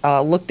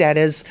looked at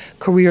as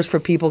careers for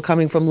people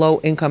coming from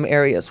low-income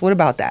areas? What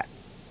about that?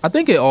 I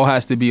think it all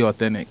has to be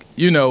authentic.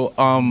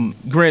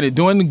 Granted,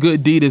 doing a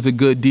good deed is a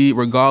good deed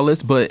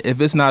regardless, but if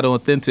it's not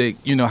authentic,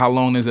 how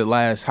long does it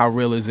last? How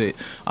real is it?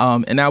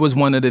 And that was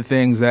one of the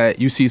things that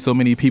you see so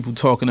many people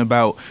talking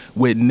about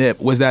with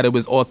Nip, was that it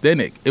was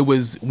authentic. It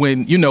was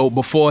when,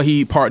 before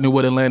he partnered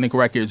with Atlantic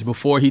Records,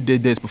 before he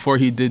did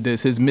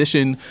this, his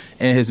mission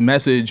and his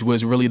message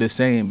was really the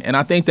same. And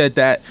I think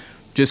that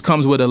just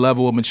comes with a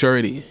level of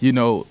maturity.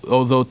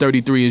 Although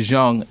 33 is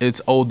young,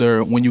 it's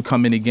older when you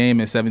come in the game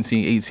at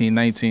 17, 18,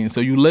 19. So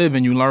you live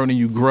and you learn and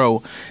you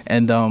grow.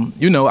 And,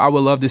 I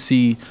would love to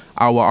see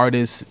our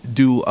artists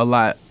do a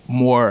lot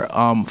more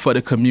for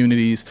the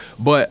communities,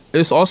 but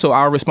it's also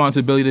our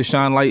responsibility to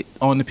shine light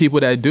on the people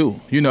that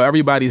do.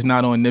 Everybody's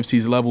not on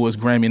Nipsey's level as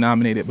Grammy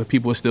nominated, but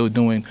people are still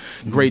doing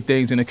great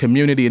things in the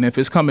community. And if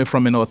it's coming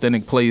from an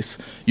authentic place,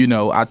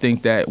 I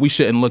think that we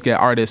shouldn't look at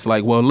artists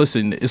like, well,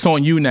 listen, it's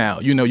on you now.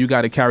 You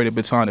got to carry the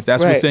baton. If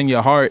that's what's in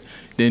your heart,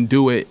 then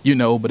do it.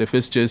 But if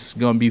it's just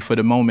gonna be for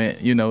the moment,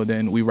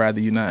 then we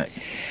rather you not.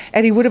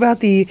 Eddie, what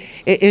about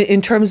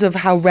in terms of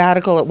how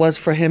radical it was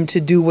for him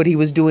to do what he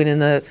was doing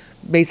in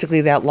basically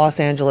that Los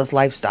Angeles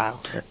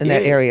lifestyle in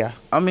that area?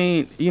 I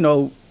mean,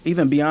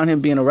 even beyond him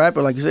being a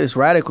rapper, like you said, it's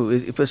radical.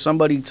 If it's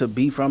somebody to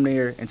be from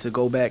there and to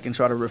go back and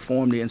try to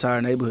reform the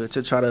entire neighborhood,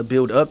 to try to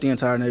build up the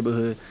entire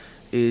neighborhood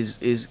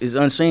is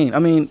unseen. I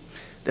mean,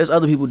 there's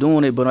other people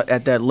doing it, but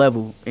at that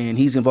level, and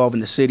he's involved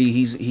in the city.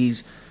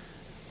 He's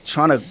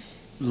trying to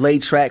lay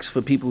tracks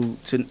for people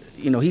to,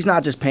 he's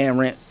not just paying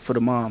rent for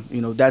the mom.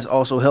 That's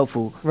also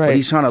helpful. Right. But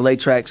he's trying to lay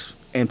tracks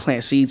and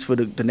plant seeds for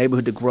the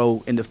neighborhood to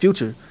grow in the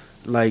future.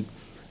 Like,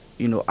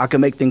 I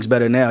can make things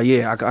better now.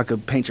 Yeah, I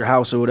could paint your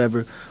house or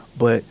whatever,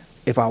 but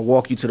if I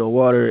walk you to the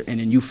water and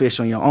then you fish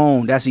on your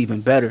own, that's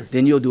even better.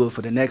 Then you'll do it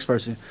for the next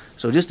person.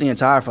 So just the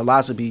entire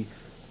philosophy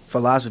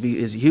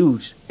is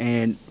huge,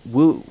 and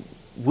we'll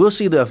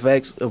see the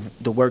effects of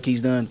the work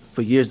he's done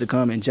for years to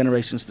come and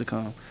generations to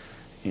come.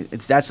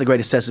 That's the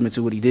greatest testament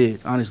to what he did,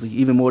 honestly,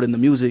 even more than the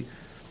music.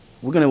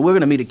 We're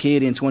gonna meet a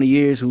kid in 20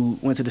 years who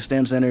went to the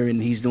STEM Center and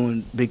he's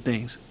doing big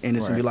things, and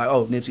it's gonna be like,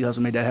 oh, Nipsey Hussle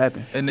made that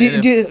happen.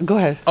 Go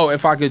ahead. Oh,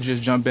 if I could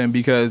just jump in,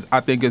 because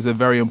I think it's a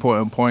very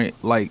important point.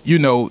 Like,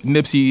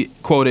 Nipsey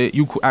quoted,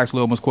 you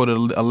actually almost quoted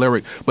a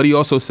lyric, but he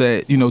also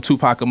said,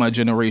 Tupac of my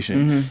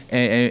generation,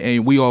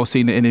 and we all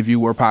seen the interview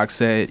where Pac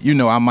said,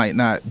 I might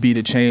not be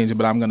the change,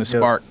 but I'm gonna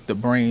spark the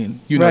brain.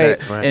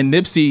 That, and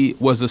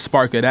Nipsey was a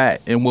spark of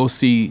that, and we'll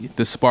see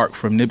the spark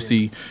from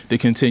Nipsey to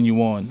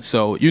continue on.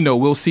 So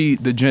we'll see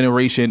the generation.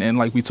 And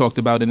like we talked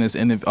about in this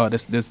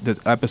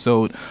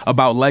episode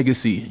about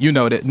legacy,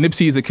 that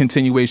Nipsey is a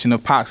continuation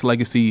of Pac's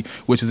legacy,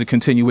 which is a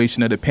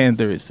continuation of the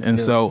Panthers.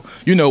 And so,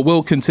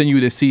 we'll continue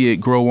to see it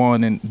grow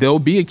on, and there'll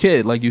be a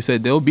kid, like you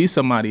said, there'll be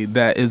somebody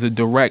that is a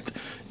direct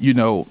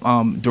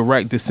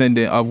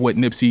descendant of what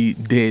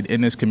Nipsey did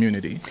in this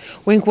community.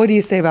 Wink, what do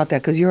you say about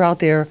that? Because you're out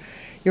there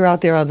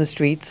on the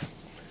streets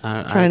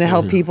trying to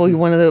help people. You're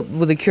one of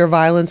with the Cure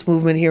Violence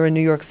movement here in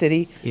New York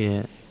City.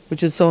 Yeah.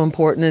 Which is so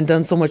important and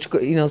done so much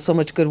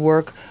good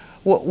work.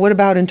 What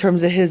about in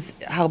terms of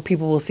how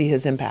people will see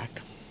his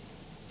impact?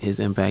 His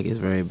impact is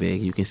very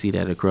big. You can see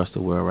that across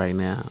the world right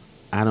now.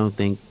 I don't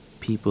think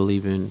people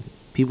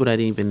that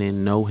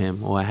even know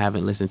him or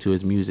haven't listened to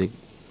his music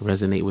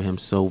resonate with him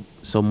so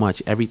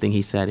much. Everything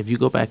he said. If you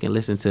go back and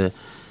listen to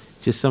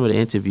just some of the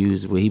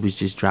interviews where he was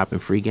just dropping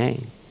free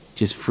game,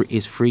 it's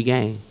free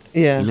game.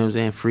 Yeah. You know what I'm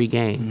saying? Free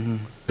game. Mm-hmm.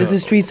 This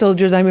is Street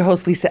Soldiers. I'm your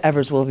host, Lisa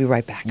Evers. We'll be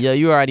right back. Yo,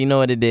 you already know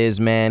what it is,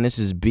 man. This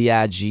is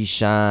B.I.G.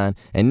 Shine,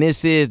 and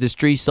this is the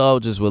Street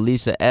Soldiers with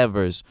Lisa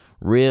Evers.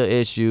 Real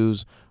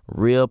issues,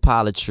 real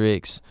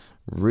politics,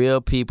 real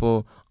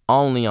people,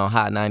 only on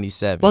Hot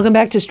 97. Welcome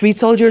back to Street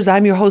Soldiers.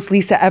 I'm your host,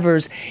 Lisa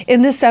Evers.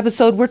 In this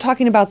episode, we're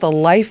talking about the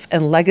life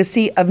and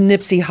legacy of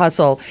Nipsey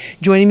Hussle.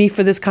 Joining me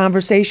for this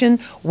conversation,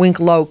 Wink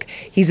Loke.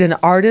 He's an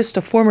artist,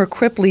 a former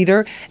Crip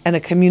leader, and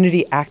a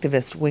community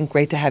activist. Wink,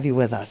 great to have you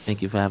with us.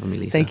 Thank you for having me,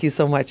 Lisa. Thank you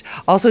so much.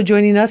 Also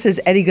joining us is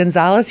Eddie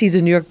Gonzalez. He's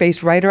a New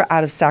York-based writer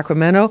out of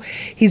Sacramento.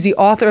 He's the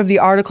author of the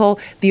article,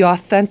 The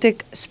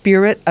Authentic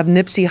Spirit of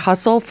Nipsey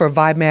Hussle for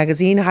Vibe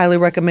magazine. Highly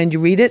recommend you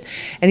read it.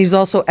 And he's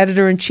also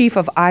editor-in-chief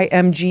of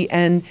IMGN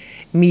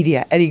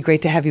Media. Eddie,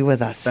 great to have you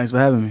with us. Thanks for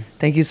having me.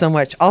 Thank you so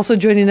much. Also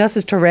joining us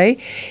is Touré.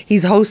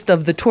 He's host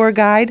of The Tour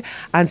Guide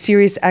on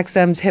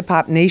SiriusXM's Hip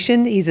Hop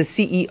Nation. He's a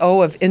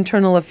CEO of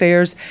Internal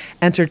Affairs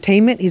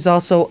Entertainment. He's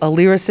also a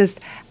lyricist,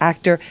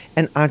 actor,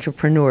 and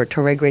entrepreneur.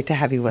 Touré, great to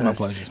have you with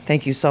us. My pleasure.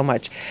 Thank you so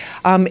much.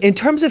 In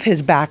terms of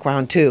his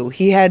background, too,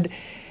 he had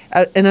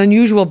an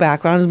unusual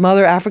background. His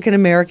mother, African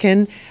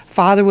American.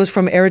 Father was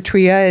from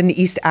Eritrea in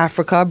East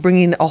Africa,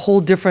 bringing a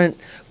whole different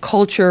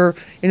culture,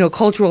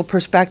 cultural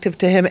perspective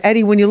to him.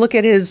 Eddie, when you look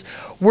at his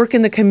work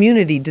in the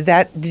community,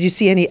 did you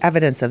see any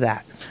evidence of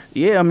that?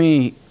 Yeah, I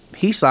mean,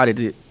 he cited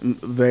it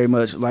very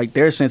much, like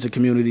their sense of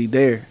community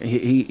there.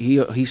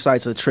 He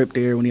cites a trip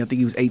there when I think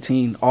he was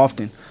 18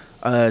 often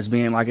as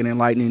being like an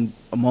enlightening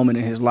moment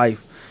in his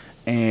life.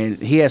 And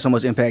he had so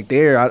much impact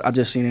there. I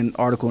just seen an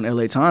article in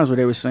LA Times where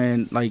they were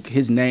saying like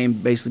his name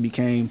basically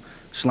became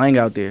slang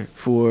out there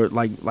for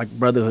like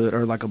brotherhood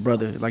or like a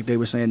brother. Like they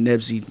were saying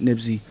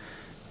Nipsey.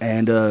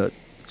 And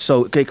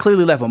so it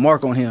clearly left a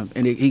mark on him.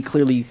 And he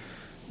clearly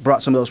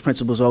brought some of those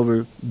principles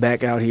over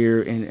back out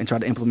here and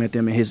tried to implement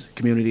them in his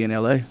community in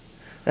LA.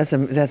 That's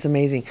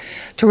amazing.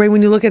 Teray,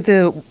 when you look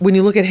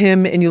at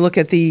him and you look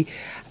at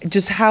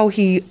just how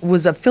he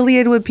was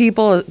affiliated with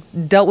people,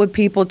 dealt with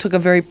people, took a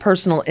very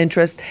personal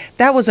interest,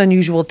 that was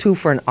unusual too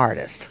for an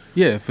artist.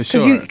 Yeah, for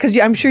sure. Because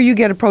I'm sure you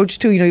get approached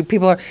too. You know,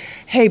 people are,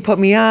 hey, put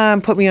me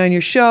on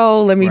your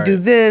show. Let me do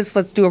this.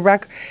 Let's do a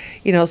record.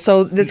 You know,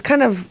 so it's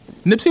kind of.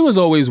 Nipsey was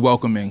always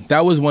welcoming.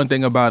 That was one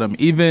thing about him.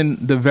 Even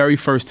the very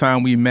first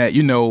time we met,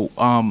 you know,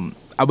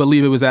 I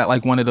believe it was at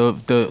like one of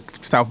the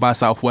South by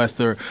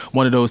Southwest or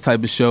one of those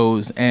type of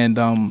shows. And,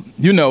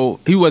 you know,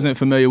 he wasn't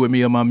familiar with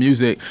me or my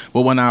music.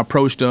 But when I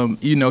approached him,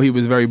 you know, he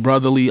was very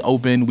brotherly,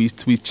 open. We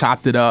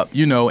chopped it up,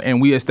 you know,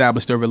 and we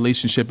established a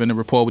relationship and a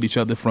rapport with each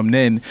other from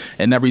then.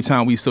 And every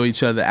time we saw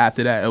each other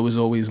after that, it was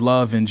always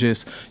love. And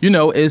just, you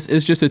know,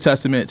 it's just a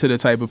testament to the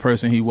type of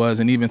person he was.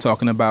 And even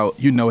talking about,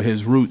 you know,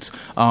 his roots.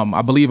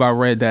 I believe I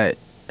read that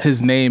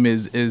his name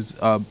is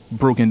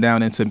broken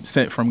down into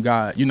sent from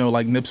God. You know,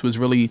 like Nips was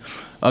really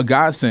a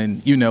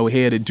godsend, you know,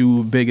 here to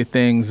do bigger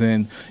things.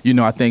 And, you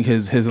know, I think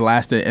his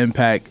lasting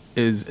impact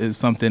is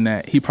something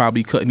that he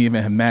probably couldn't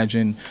even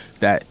imagine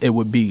that it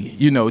would be,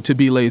 you know, to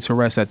be laid to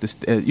rest at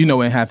the, you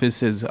know, and have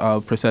his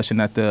procession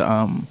at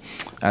the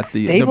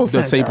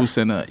Staples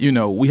Center. You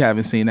know, we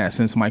haven't seen that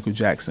since Michael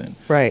Jackson.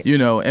 Right. You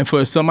know, and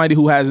for somebody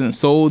who hasn't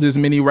sold as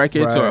many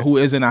records or who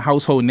isn't a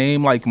household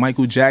name like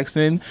Michael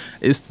Jackson,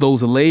 it's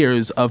those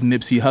layers of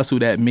Nipsey Hussle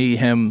that made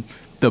him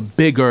the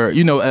bigger,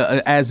 you know,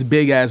 as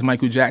big as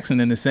Michael Jackson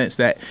in the sense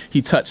that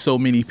he touched so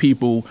many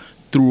people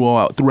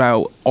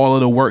throughout all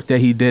of the work that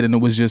he did. And it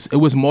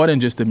was more than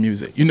just the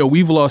music. You know,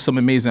 we've lost some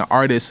amazing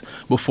artists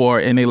before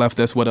and they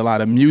left us with a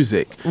lot of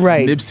music.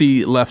 Right.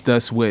 Nipsey left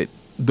us with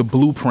the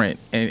blueprint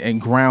and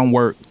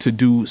groundwork to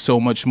do so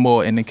much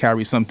more and to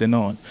carry something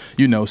on,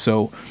 you know.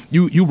 So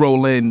you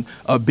roll in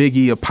a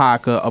Biggie, a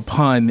Pac, a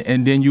Pun,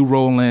 and then you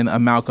roll in a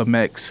Malcolm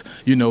X,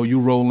 you know, you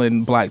roll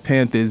in Black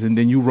Panthers, and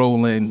then you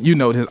roll in, you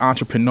know, his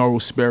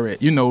entrepreneurial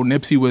spirit. You know,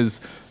 Nipsey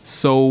was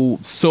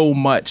so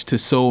much to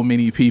so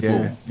many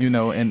people, you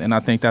know, and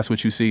I think that's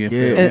what you see in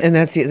film. And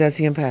that's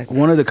the impact.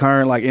 One of the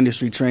current like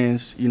industry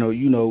trends, you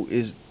know,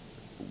 is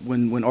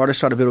when artists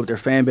try to build up their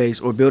fan base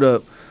or build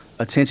up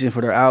attention for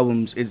their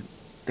albums,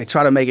 they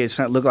try to make it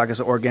look like it's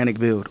an organic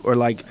build or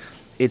like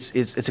it's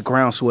a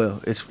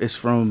groundswell. It's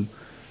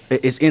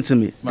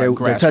intimate. Like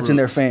they're touching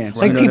their fans.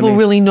 Like, you know people what I mean?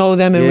 really know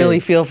them and really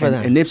feel for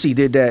them. And Nipsey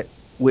did that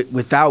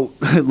without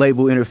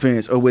label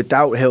interference or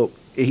without help.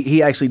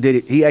 He actually did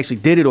it. He actually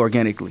did it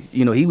organically.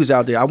 You know, he was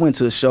out there. I went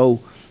to a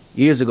show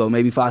years ago,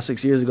 maybe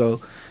 5-6 years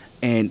ago,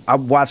 and I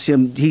watched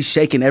him. He's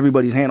shaking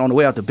everybody's hand on the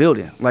way out the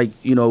building. Like,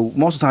 you know,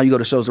 most of the time you go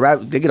to shows,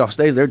 they get off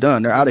stage, they're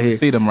done, they're out of here.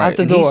 See them right out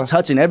the door. He's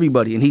touching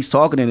everybody, and he's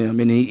talking to them,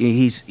 and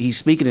he's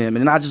speaking to them,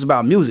 and not just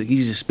about music.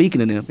 He's just speaking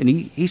to them, and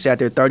he sat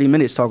there 30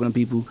 minutes talking to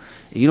people.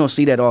 And you don't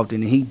see that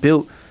often, and he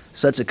built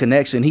such a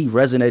connection. He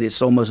resonated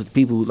so much with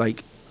people.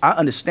 Like, I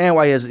understand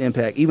why he has an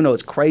impact, even though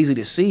it's crazy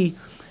to see,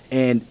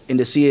 and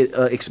to see it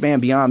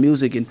expand beyond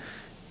music. And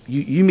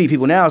you meet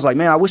people now, it's like,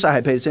 man, I wish I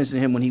had paid attention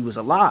to him when he was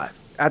alive.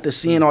 After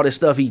seeing all this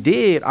stuff he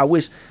did, I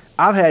wish.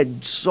 I've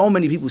had so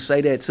many people say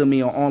that to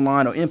me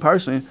online or in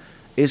person.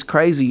 It's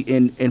crazy.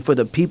 And for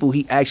the people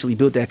he actually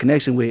built that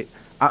connection with,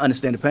 I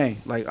understand the pain.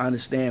 Like, I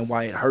understand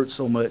why it hurts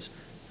so much.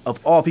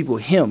 Of all people,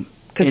 him.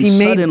 Because he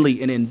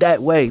suddenly and in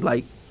that way,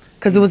 like.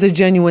 Because it was a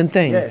genuine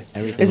thing. Yeah.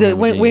 Is it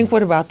Wink?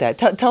 What about that?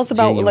 Tell us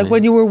about Genuine. like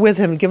when you were with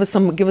him. Give us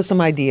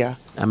some idea.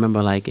 I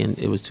remember like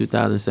it was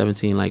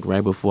 2017, like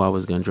right before I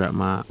was gonna drop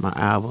my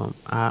album.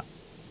 I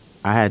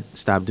had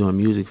stopped doing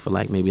music for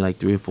like maybe like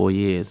 3 or 4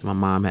 years. My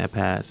mom had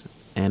passed,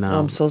 and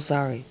I'm so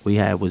sorry. We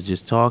was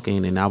just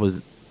talking, and I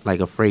was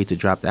like afraid to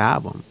drop the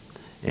album,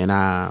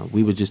 and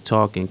we were just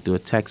talking through a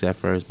text at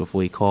first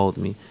before he called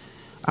me.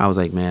 I was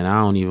like, man,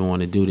 I don't even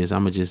want to do this.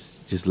 I'm gonna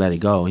just let it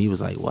go. And he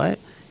was like, what?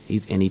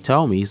 And he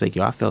told me, he's like,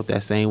 yo, I felt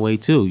that same way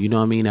too. You know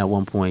what I mean? At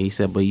one point, he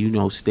said, but you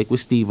know, stick with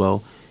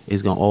Steve-O.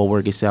 It's gonna all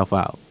work itself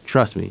out.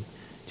 Trust me.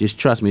 Just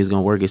trust me. It's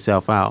gonna work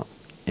itself out.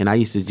 And I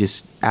used to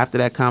just, after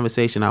that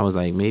conversation, I was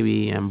like,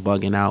 maybe I'm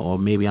bugging out or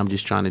maybe I'm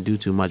just trying to do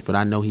too much. But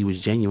I know he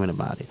was genuine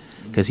about it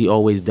because he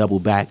always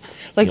doubled back.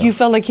 Like, you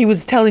felt like he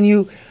was telling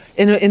you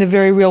in a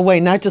very real way,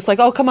 not just like,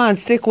 oh, come on,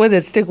 stick with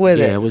it.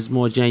 Yeah, it was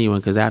more genuine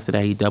because after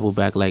that, he doubled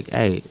back like,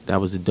 hey,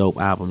 that was a dope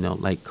album, though.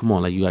 Like, come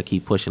on, like, you got to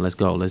keep pushing. Let's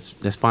go.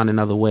 Let's find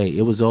another way.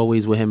 It was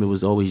always with him. It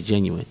was always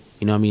genuine.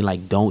 You know what I mean?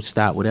 Like, don't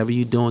stop. Whatever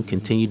you're doing,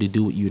 continue to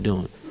do what you're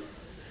doing.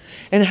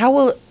 And how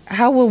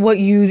will what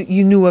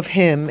you knew of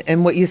him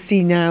and what you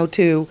see now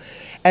too,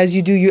 as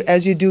you do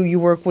your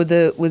work with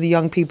the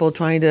young people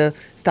trying to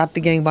stop the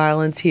gang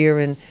violence here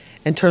and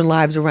and turn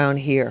lives around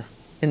here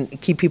and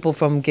keep people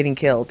from getting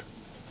killed?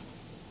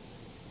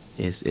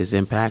 It's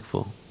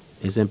impactful.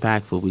 It's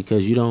impactful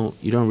because you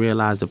don't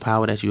realize the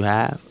power that you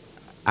have.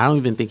 I don't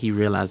even think he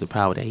realized the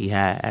power that he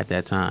had at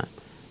that time.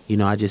 You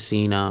know, I just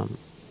seen a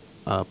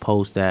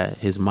post that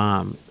his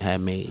mom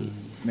had made,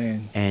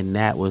 Man. and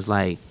that was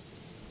like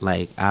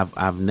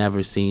I've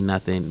never seen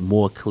nothing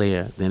more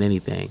clear than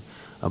anything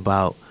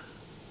about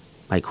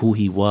like who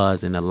he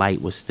was, and the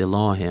light was still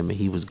on him and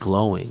he was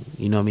glowing.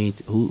 You know what I mean?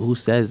 Who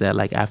says that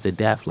like after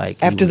death,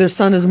 like After their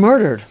son is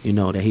murdered. you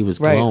know, that he was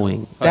Right.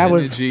 glowing. That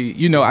was- energy.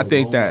 You know, I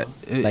think that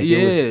Like, yeah,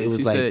 it was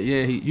she like- said,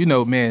 yeah, you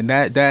know, man,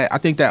 that I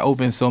think that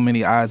opened so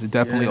many eyes. It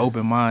definitely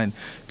opened mine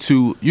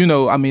to, you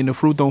know, I mean, the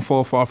fruit don't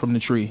fall far from the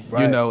tree. You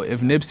Right. know,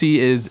 if Nipsey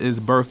is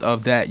birthed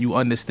of that, you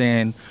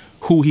understand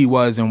who he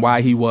was and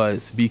why he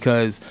was.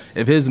 Because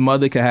if his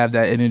mother could have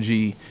that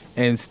energy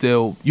and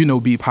still, you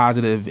know, be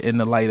positive in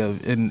the light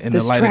of in the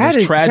This light of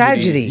this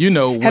tragedy, you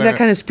know, have that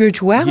kind of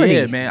spirituality.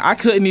 yeah, man, I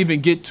couldn't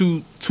even get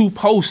to two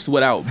posts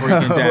without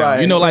breaking down.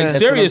 Right. You know, like Right.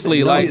 seriously,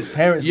 That's what I'm like saying. His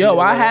parents yo,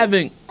 did I that.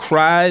 haven't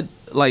cried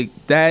like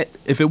that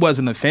if it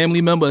wasn't a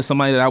family member or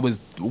somebody that I was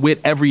with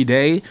every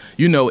day.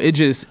 You know, it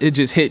just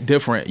hit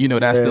different. You know,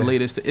 that's the Yeah.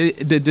 latest.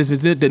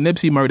 The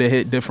Nipsey murder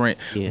hit different,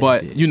 Yeah,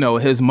 but it did. you know,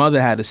 his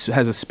mother has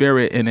a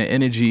spirit and an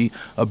energy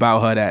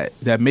about her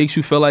that makes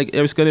you feel like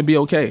it's gonna be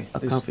okay.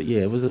 A comfort, yeah.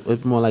 It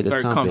was more like a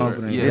Very comfort.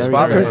 comfort, yeah. his Very,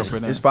 father, very has,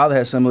 comforting. his father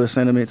has similar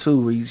sentiment too.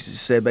 Where he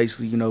said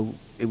basically, you know,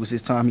 it was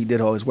his time. He did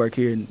all his work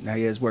here, and now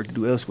he has work to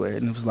do elsewhere.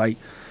 And it was like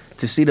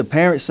to see the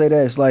parents say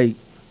that. It's like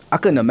I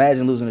couldn't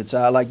imagine losing a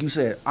child. Like you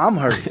said, I'm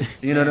hurt.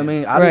 You know what I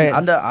mean?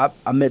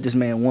 I met this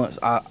man once.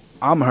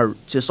 I'm hurt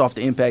just off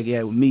the impact he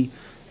had with me,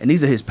 and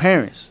these are his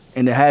parents.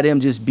 And to have them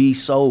just be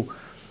so,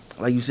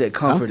 like you said,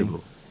 comforting.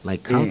 Comfortable. Like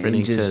And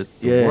comforting just- to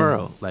the yeah.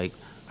 world. Like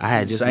I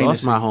had It's just insane to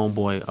lost my see.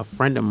 homeboy, a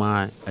friend of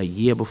mine, a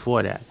year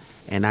before that,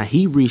 and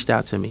he reached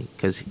out to me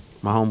because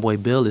my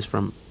homeboy Bill is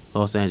from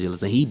Los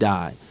Angeles and he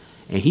died,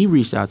 and he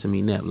reached out to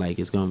me, Nip, like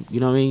it's gonna, you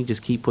know what I mean?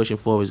 Just keep pushing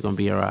forward. It's gonna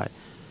be all right.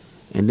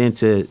 And then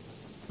to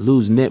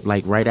lose Nip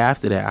like right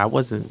after that, I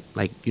wasn't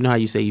like, you know how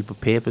you say you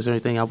prepared for certain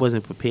thing? I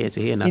wasn't prepared to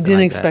hear You nothing. didn't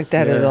like expect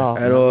that at Yeah, all.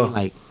 at You know what I all. mean?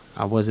 Like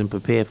I wasn't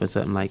prepared for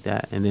something like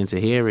that, and then to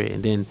hear it,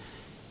 and then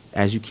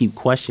as you keep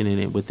questioning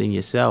it within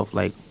yourself,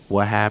 like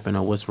what happened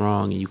or what's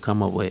wrong, and you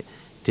come up with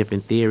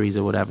different theories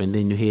or whatever, and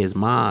then you hear his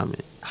mom,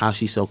 how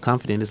she's so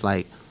confident. It's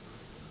like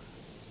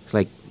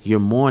you're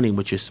mourning,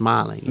 but you're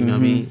smiling. You know what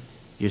I mean?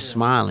 You're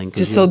smiling. 'cause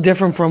Just so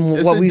different from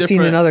It's what a we've seen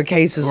in different- other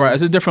cases. Right,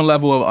 it's a different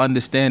level of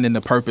understanding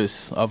the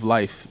purpose of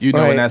life, you know,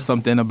 Right. and that's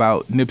something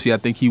about Nipsey. I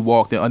think he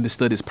walked and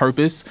understood his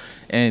purpose,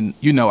 and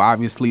you know,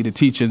 obviously the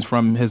teachings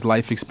from his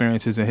life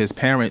experiences and his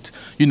parents.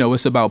 You know,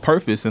 it's about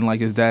purpose, and like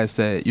his dad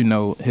said, you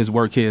know, his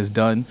work here is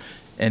done,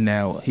 and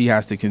now he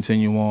has to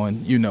continue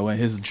on, you know, in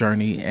his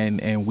journey,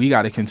 and we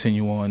got to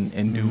continue on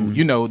and do,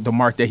 you know, the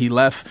mark that he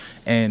left,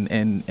 and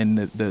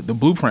the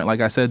blueprint. Like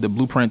I said, the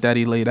blueprint that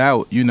he laid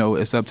out, you know,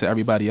 it's up to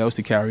everybody else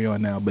to carry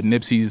on now. But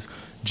Nipsey's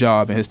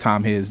job and his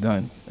time here is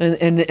done.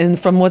 And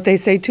from what they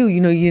say too,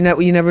 you know, you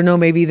never know.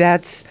 Maybe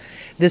this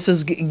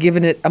is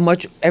giving it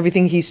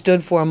everything he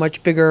stood for, a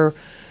much bigger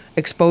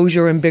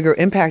exposure and bigger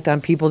impact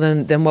on people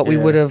than what we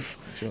Yeah, would have,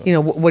 you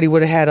know, what he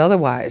would have had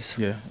otherwise.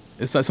 Yeah.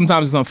 It's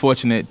sometimes it's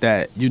unfortunate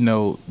that, you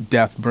know,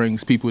 death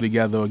brings people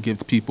together or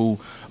gives people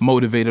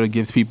motivated or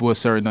gives people a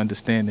certain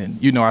understanding.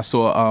 You know, I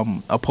saw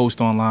a post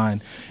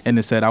online and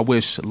it said, "I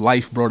wish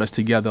life brought us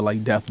together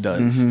like death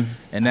does."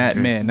 And that,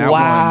 man, that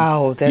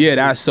Wow, one, that's-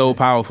 that's so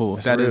powerful.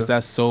 real.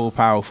 That's so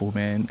powerful,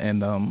 man.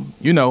 And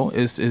you know,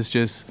 it's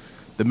just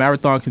the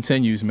marathon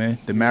continues, man.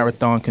 The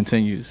marathon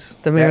continues.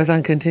 The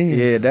marathon continues.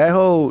 Yeah, that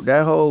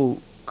whole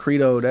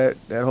credo, that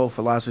whole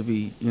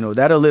philosophy, you know,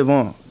 that'll live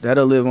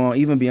on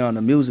even beyond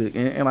the music.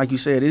 And like you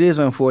said, it is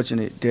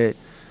unfortunate that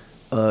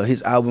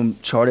his album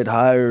charted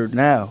higher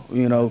now,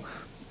 you know,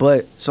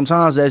 but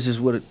sometimes that's just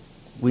what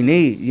we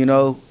need, you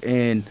know.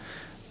 And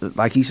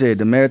like he said,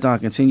 the marathon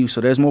continues,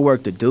 so there's more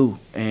work to do.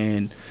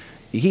 And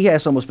he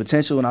has so much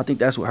potential, and I think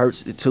that's what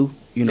hurts it too.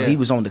 You know, Yeah. he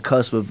was on the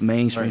cusp of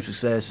mainstream Right.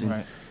 success, and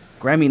Right.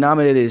 Grammy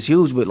nominated is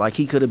huge, but like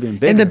he could have been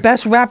bigger. In the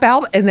best rap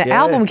album in the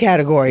Yeah. album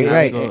category, Yeah,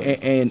 right?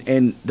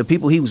 and the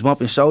people he was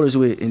bumping shoulders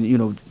with, and you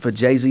know, for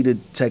Jay-Z to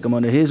take him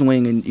under his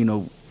wing and you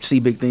know see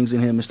big things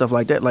in him and stuff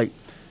like that, like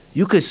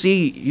you could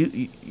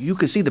see you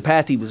could see the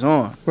path he was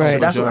on. Right. So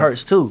that's For what sure.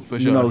 hurts too. For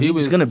You sure. know, He he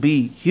was was- gonna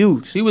be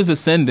huge. He was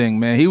ascending,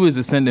 man. He was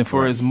ascending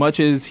for as much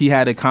as he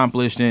had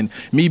accomplished, and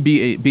me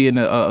being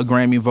a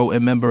Grammy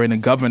voting member and a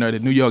governor of the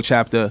New York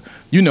chapter.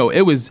 You know,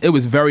 it was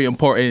very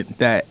important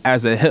that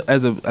as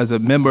a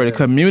member of the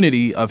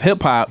community of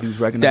hip hop, He was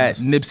that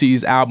recognized.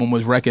 Nipsey's album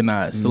was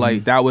recognized. So,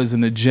 like that was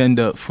an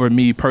agenda for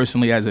me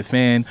personally as a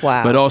fan,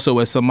 Wow. but also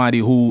as somebody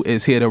who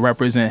is here to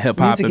represent hip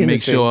hop Music and make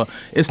industry. sure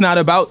it's not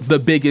about the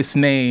biggest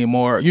name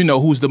or you know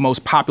who's the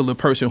most popular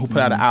person who put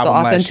out an album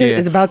last authentic- year.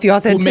 it's about the Who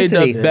made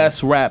authenticity. the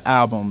best rap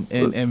album,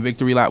 and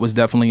Victory Lap was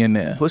definitely in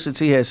there. Pusha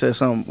T had said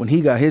something when he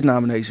got his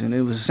nomination.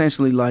 It was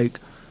essentially like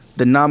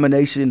the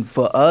nomination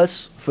for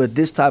us for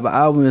this type of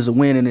album is a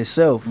win in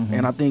itself. Mm-hmm.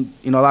 And I think,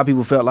 a lot of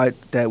people felt like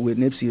that with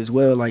Nipsey as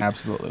well. Like,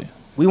 Absolutely.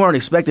 we weren't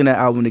expecting that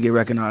album to get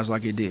recognized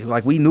like it did.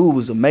 Like, we knew it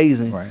was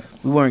amazing. Right.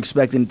 We weren't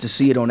expecting to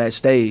see it on that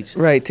stage.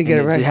 Right, to get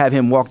And it right. To have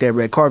him walk that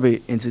red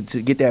carpet and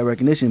to get that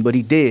recognition, but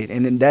he did.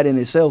 And then that in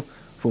itself,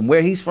 from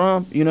where he's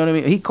from, you know what I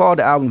mean? He called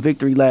the album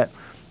Victory Lap,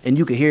 and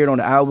you could hear it on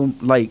the album.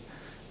 Like,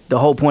 the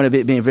whole point of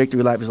it being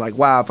Victory Lap is like,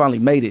 wow, I finally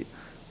made it.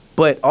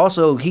 But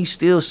also, he's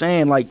still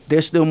saying, like,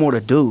 there's still more to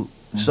do.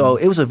 So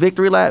it was a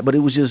victory lap, but it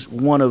was just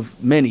one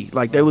of many.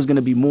 Like, there was going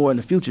to be more in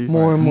the future.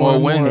 More and more,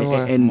 More and more, wins.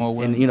 and more. More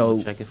wins.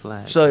 And Check it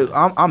flag. so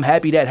I'm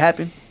happy that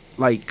happened,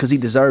 like, because he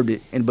deserved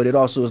it. But it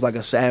also is like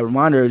a sad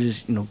reminder of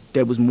just,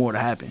 there was more to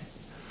happen.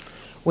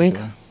 Wink.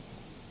 Sure.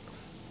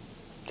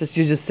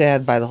 You're just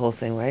sad by the whole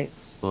thing, right?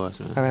 Of course,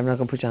 man. All right, I'm not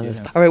going to put you on this.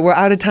 All right, we're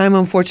out of time,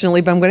 unfortunately,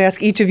 but I'm going to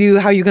ask each of you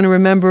how you're going to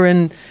remember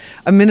in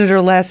a minute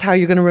or less, how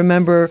you're going to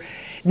remember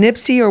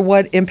Nipsey or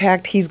what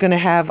impact he's going to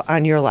have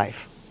on your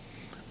life.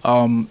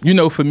 For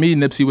me,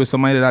 Nipsey was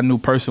somebody that I knew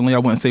personally. I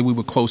wouldn't say we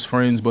were close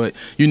friends, but,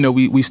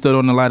 we stood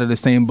on a lot of the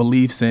same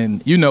beliefs.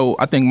 And,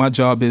 I think my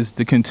job is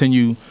to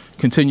continue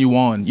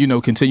on,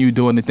 continue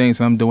doing the things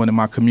that I'm doing in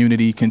my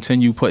community,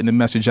 continue putting the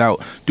message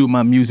out through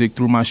my music,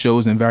 through my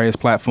shows and various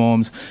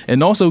platforms,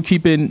 and also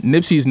keeping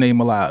Nipsey's name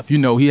alive.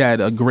 He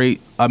had a great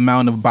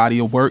amount of body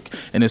of work,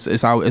 and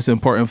it's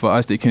important for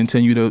us to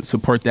continue to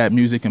support that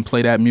music and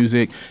play that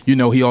music.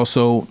 He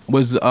also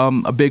was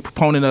a big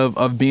proponent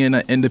of being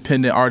an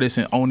independent artist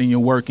and owning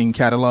your work and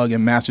catalog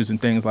and masters and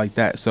things like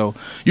that. So,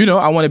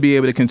 I want to be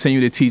able to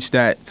continue to teach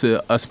that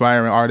to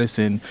aspiring artists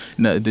and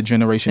the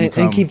generation to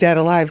come. And keep that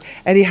alive.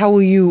 Eddie,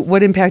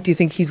 what impact do you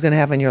think he's going to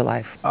have on your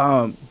life?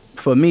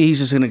 For me, he's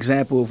just an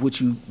example of what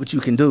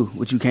you can do,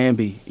 what you can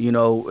be.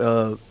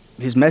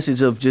 His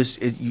message of just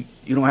you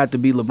don't have to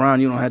be LeBron,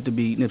 you don't have to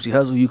be Nipsey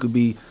Hussle, you could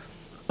be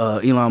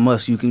Elon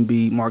Musk, you can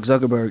be Mark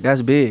Zuckerberg.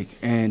 That's big,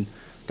 and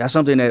that's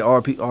something that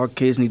our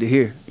kids need to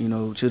hear.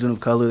 Children of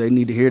color, they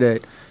need to hear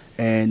that,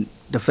 and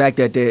the fact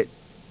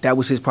that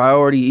was his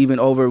priority, even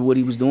over what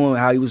he was doing,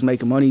 how he was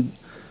making money,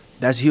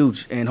 that's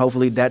huge. And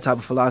hopefully, that type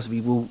of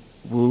philosophy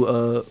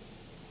will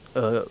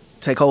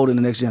take hold in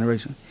the next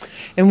generation.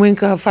 And Wink,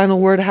 final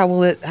word: how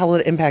will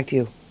it impact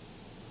you?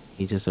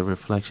 He's just a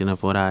reflection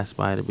of what I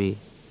aspire to be.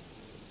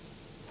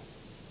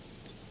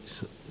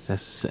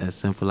 That's as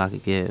simple I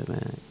could get,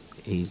 man.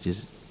 He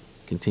just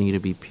continue to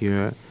be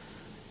pure.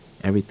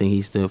 Everything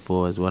he stood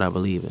for is what I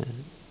believe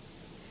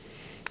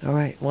in. All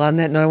right. Well, on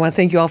that note, I want to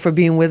thank you all for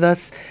being with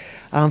us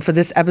for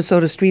this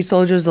episode of Street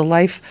Soldiers: The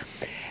Life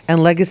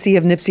and Legacy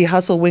of Nipsey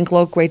Hussle. Wink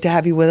Loke, great to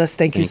have you with us.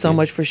 Thank you so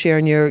much for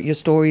sharing your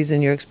stories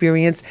and your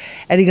experience.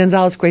 Eddie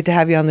Gonzalez, great to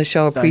have you on the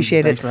show.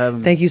 Appreciate Thanks it. for having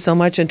me. Thank you so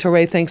much. And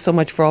Teray, thanks so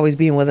much for always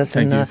being with us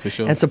Thank you, for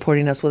sure. and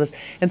supporting us with us.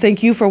 And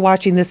thank you for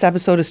watching this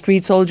episode of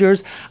Street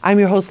Soldiers. I'm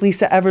your host,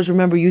 Lisa Evers.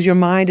 Remember, use your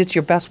mind. It's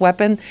your best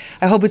weapon.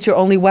 I hope it's your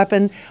only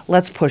weapon.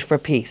 Let's push for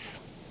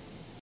peace.